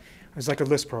die. It was like a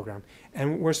list program.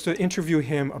 And we're supposed to interview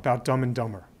him about Dumb and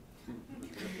Dumber.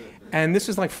 And this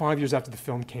was like 5 years after the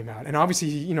film came out. And obviously,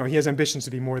 you know, he has ambitions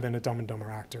to be more than a Dumb and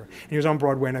Dumber actor. And he was on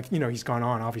Broadway, and, you know, he's gone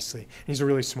on, obviously. And he's a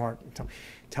really smart,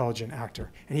 intelligent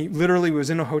actor. And he literally was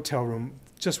in a hotel room,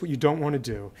 just what you don't want to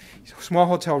do. Small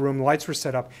hotel room, lights were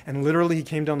set up, and literally he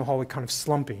came down the hallway kind of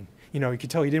slumping. You know, you could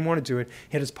tell he didn't want to do it.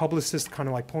 He had his publicist kind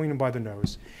of like pulling him by the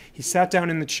nose. He sat down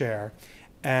in the chair,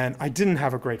 and I didn't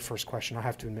have a great first question, I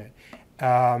have to admit.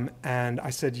 And I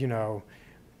said, you know,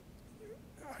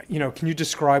 can you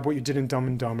describe what you did in Dumb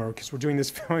and Dumber? Because we're doing this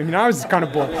film. I mean, I was kind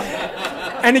of bored.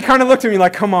 And he kind of looked at me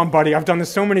like, come on, buddy, I've done this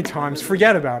so many times,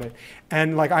 forget about it.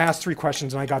 And like I asked 3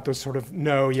 questions, and I got those sort of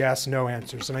no, yes, no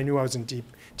answers. And I knew I was in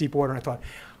deep water, and I thought,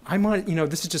 I might, you know,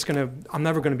 this is just going to, I'm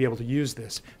never going to be able to use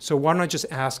this. So why don't I just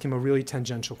ask him a really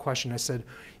tangential question? I said,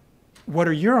 what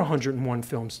are your 101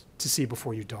 films to see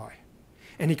before you die?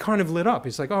 And he kind of lit up.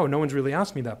 He's like, oh, no one's really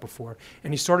asked me that before.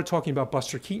 And he started talking about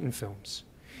Buster Keaton films.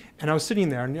 And I was sitting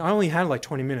there, and I only had like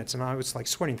 20 minutes, and I was like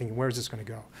sweating, thinking, where's this going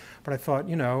to go? But I thought,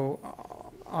 you know,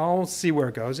 I'll see where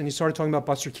it goes. And he started talking about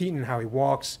Buster Keaton and how he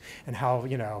walks and how,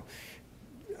 you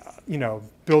know,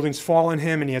 buildings fall on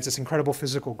him, and he has this incredible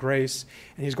physical grace.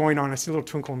 And he's going on, I see a little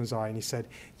twinkle in his eye, and he said,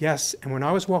 yes, and when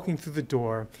I was walking through the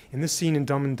door in this scene in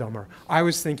Dumb and Dumber, I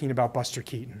was thinking about Buster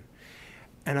Keaton.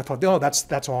 And I thought, oh,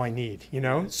 that's all I need, you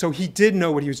know? So he did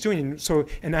know what he was doing. And so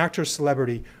an actor,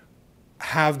 celebrity,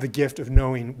 have the gift of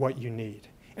knowing what you need,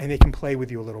 and they can play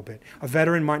with you a little bit. A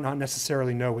veteran might not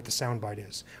necessarily know what the soundbite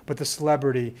is, but the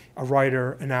celebrity, a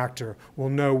writer, an actor, will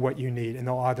know what you need, and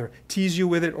they'll either tease you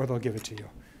with it or they'll give it to you.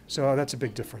 So that's a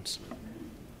big difference.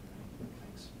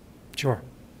 Thanks. Sure.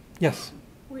 Yes?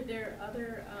 Were there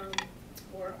other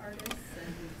war artists,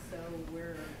 and so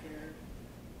where are their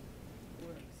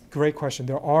works? Great question.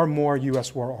 There are more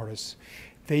U.S. war artists.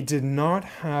 They did not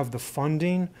have the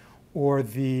funding or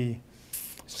the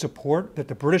support that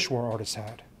the British war artists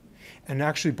had. And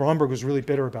actually, Bromberg was really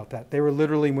bitter about that. They were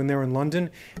literally, when they were in London,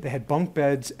 they had bunk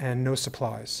beds and no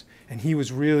supplies. And he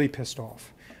was really pissed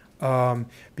off.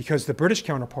 Because the British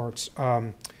counterparts,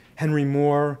 Henry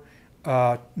Moore,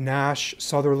 Nash,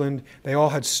 Sutherland, they all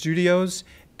had studios,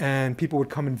 and people would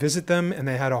come and visit them, and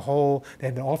they had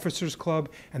the Officers Club,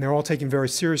 and they're all taken very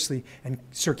seriously. And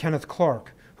Sir Kenneth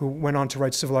Clarke, who went on to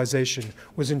write Civilization,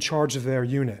 was in charge of their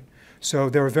unit.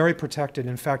 So they were very protected.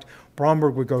 In fact,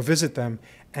 Bromberg would go visit them,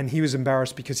 and he was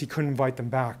embarrassed because he couldn't invite them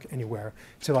back anywhere.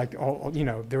 To like, you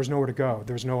know, there was nowhere to go.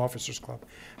 There was no Officers Club.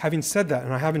 Having said that,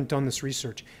 and I haven't done this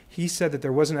research, he said that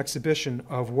there was an exhibition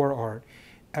of war art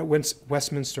at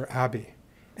Westminster Abbey,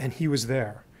 and he was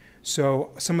there.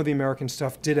 So some of the American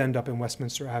stuff did end up in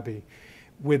Westminster Abbey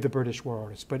with the British war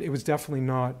artists, but it was definitely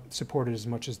not supported as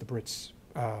much as the Brits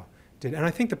did. And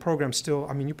I think the program still,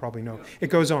 I mean, you probably know,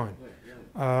 it goes on.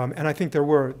 And I think there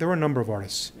were a number of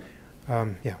artists.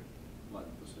 Yeah.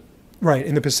 Right,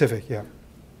 in the Pacific, yeah.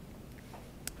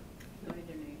 Know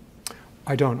their names?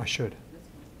 I don't, I should.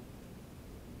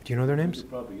 Do you know their names?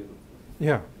 Probably get them.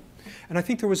 Yeah. And I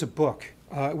think there was a book.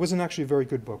 It wasn't actually a very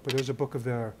good book, but there was a book of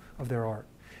their art.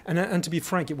 And to be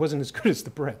frank, it wasn't as good as the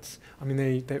Brits. I mean,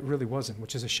 it really wasn't,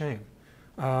 which is a shame.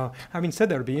 Having said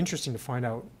that, it would be interesting to find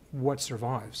out what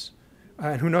survives.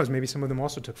 And who knows, maybe some of them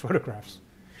also took photographs.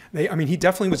 He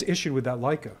definitely was issued with that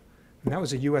Leica. And that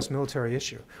was a U.S. military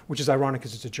issue, which is ironic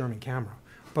because it's a German camera.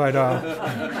 But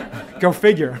go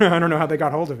figure. I don't know how they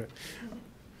got hold of it.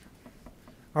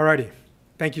 All righty.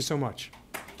 Thank you so much.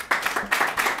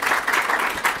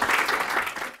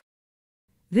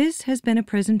 This has been a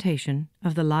presentation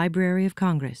of the Library of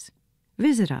Congress.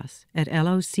 Visit us at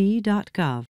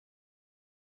loc.gov.